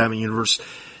from the Batman universe,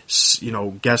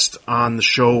 guest on the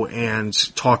show and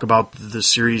talk about the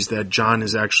series that John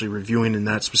is actually reviewing in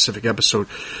that specific episode.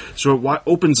 So it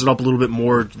opens it up a little bit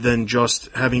more than just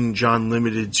having John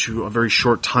limited to a very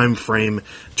short time frame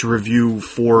to review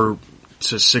 4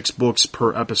 to 6 books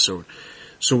per episode.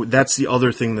 So that's the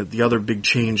other thing, that the other big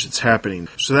change that's happening.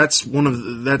 So that's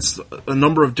that's a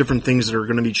number of different things that are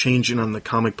going to be changing on the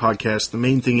comic podcast. The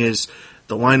main thing is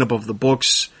the lineup of the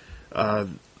books,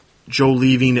 Joe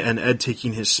leaving and Ed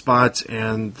taking his spot,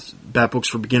 and Bat Books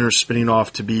for Beginners spinning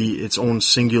off to be its own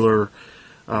singular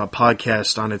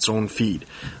podcast on its own feed.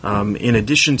 In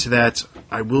addition to that,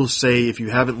 I will say, if you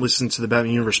haven't listened to the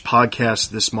Batman Universe podcast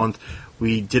this month,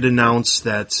 we did announce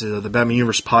that the Batman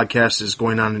Universe podcast is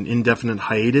going on an indefinite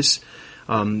hiatus.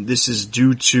 This is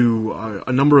due to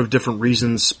a number of different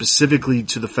reasons, specifically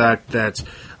to the fact that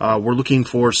we're looking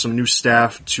for some new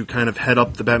staff to kind of head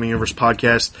up the Batman Universe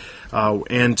podcast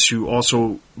and to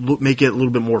also make it a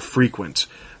little bit more frequent.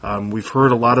 We've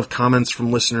heard a lot of comments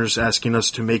from listeners asking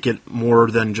us to make it more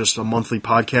than just a monthly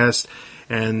podcast.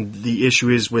 And the issue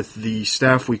is, with the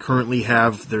staff we currently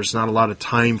have, there's not a lot of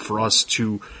time for us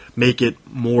to make it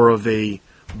more of a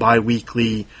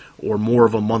bi-weekly or more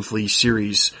of a monthly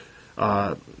series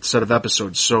set of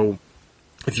episodes. So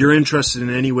if you're interested in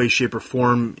any way, shape, or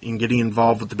form in getting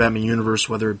involved with the Batman Universe,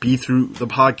 whether it be through the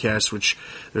podcast, which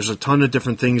there's a ton of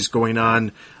different things going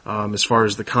on as far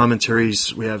as the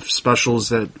commentaries, we have specials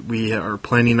that we are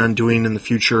planning on doing in the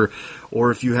future,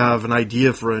 or if you have an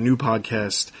idea for a new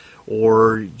podcast,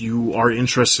 or you are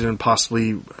interested in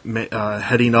possibly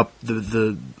heading up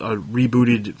the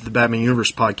rebooted The Batman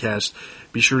Universe podcast,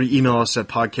 be sure to email us at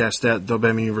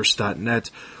podcast@thebatmanuniverse.net.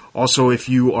 Also, if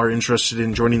you are interested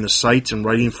in joining the site and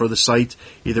writing for the site,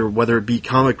 either whether it be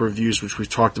comic reviews, which we've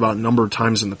talked about a number of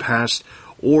times in the past,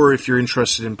 or if you're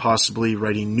interested in possibly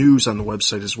writing news on the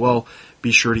website as well,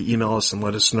 be sure to email us and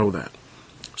let us know that.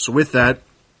 So with that,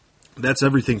 that's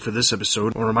everything for this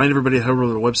episode. I want to remind everybody to head over to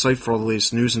the website for all the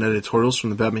latest news and editorials from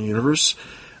the Batman Universe.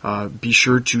 Be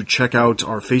sure to check out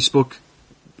our Facebook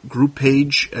group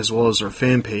page as well as our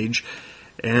fan page,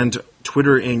 and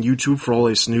Twitter and YouTube for all the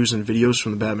latest news and videos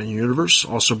from the Batman Universe.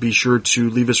 Also be sure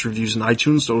to leave us reviews on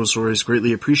iTunes. Those are always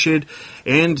greatly appreciated.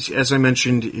 And as I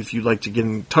mentioned, if you'd like to get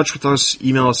in touch with us,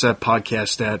 email us at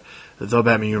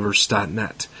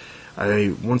podcast@thebatmanuniverse.net.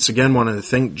 I once again want to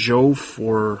thank Joe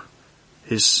for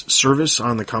his service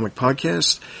on the comic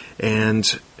podcast,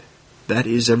 and that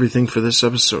is everything for this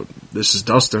episode. This is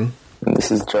Dustin. And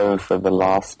this is Joe for the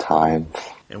last time.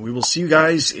 And we will see you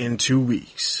guys in 2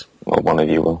 weeks. Well, one of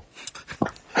you will.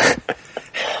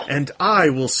 And I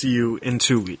will see you in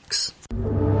 2 weeks.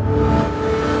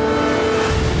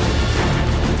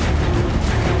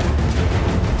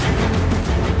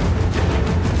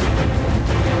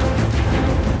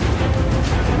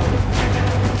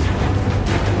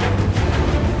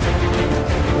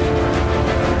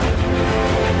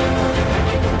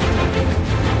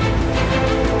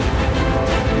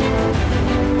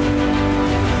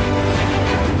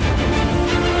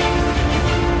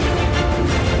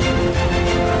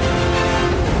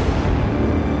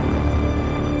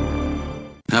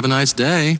 Have a nice day.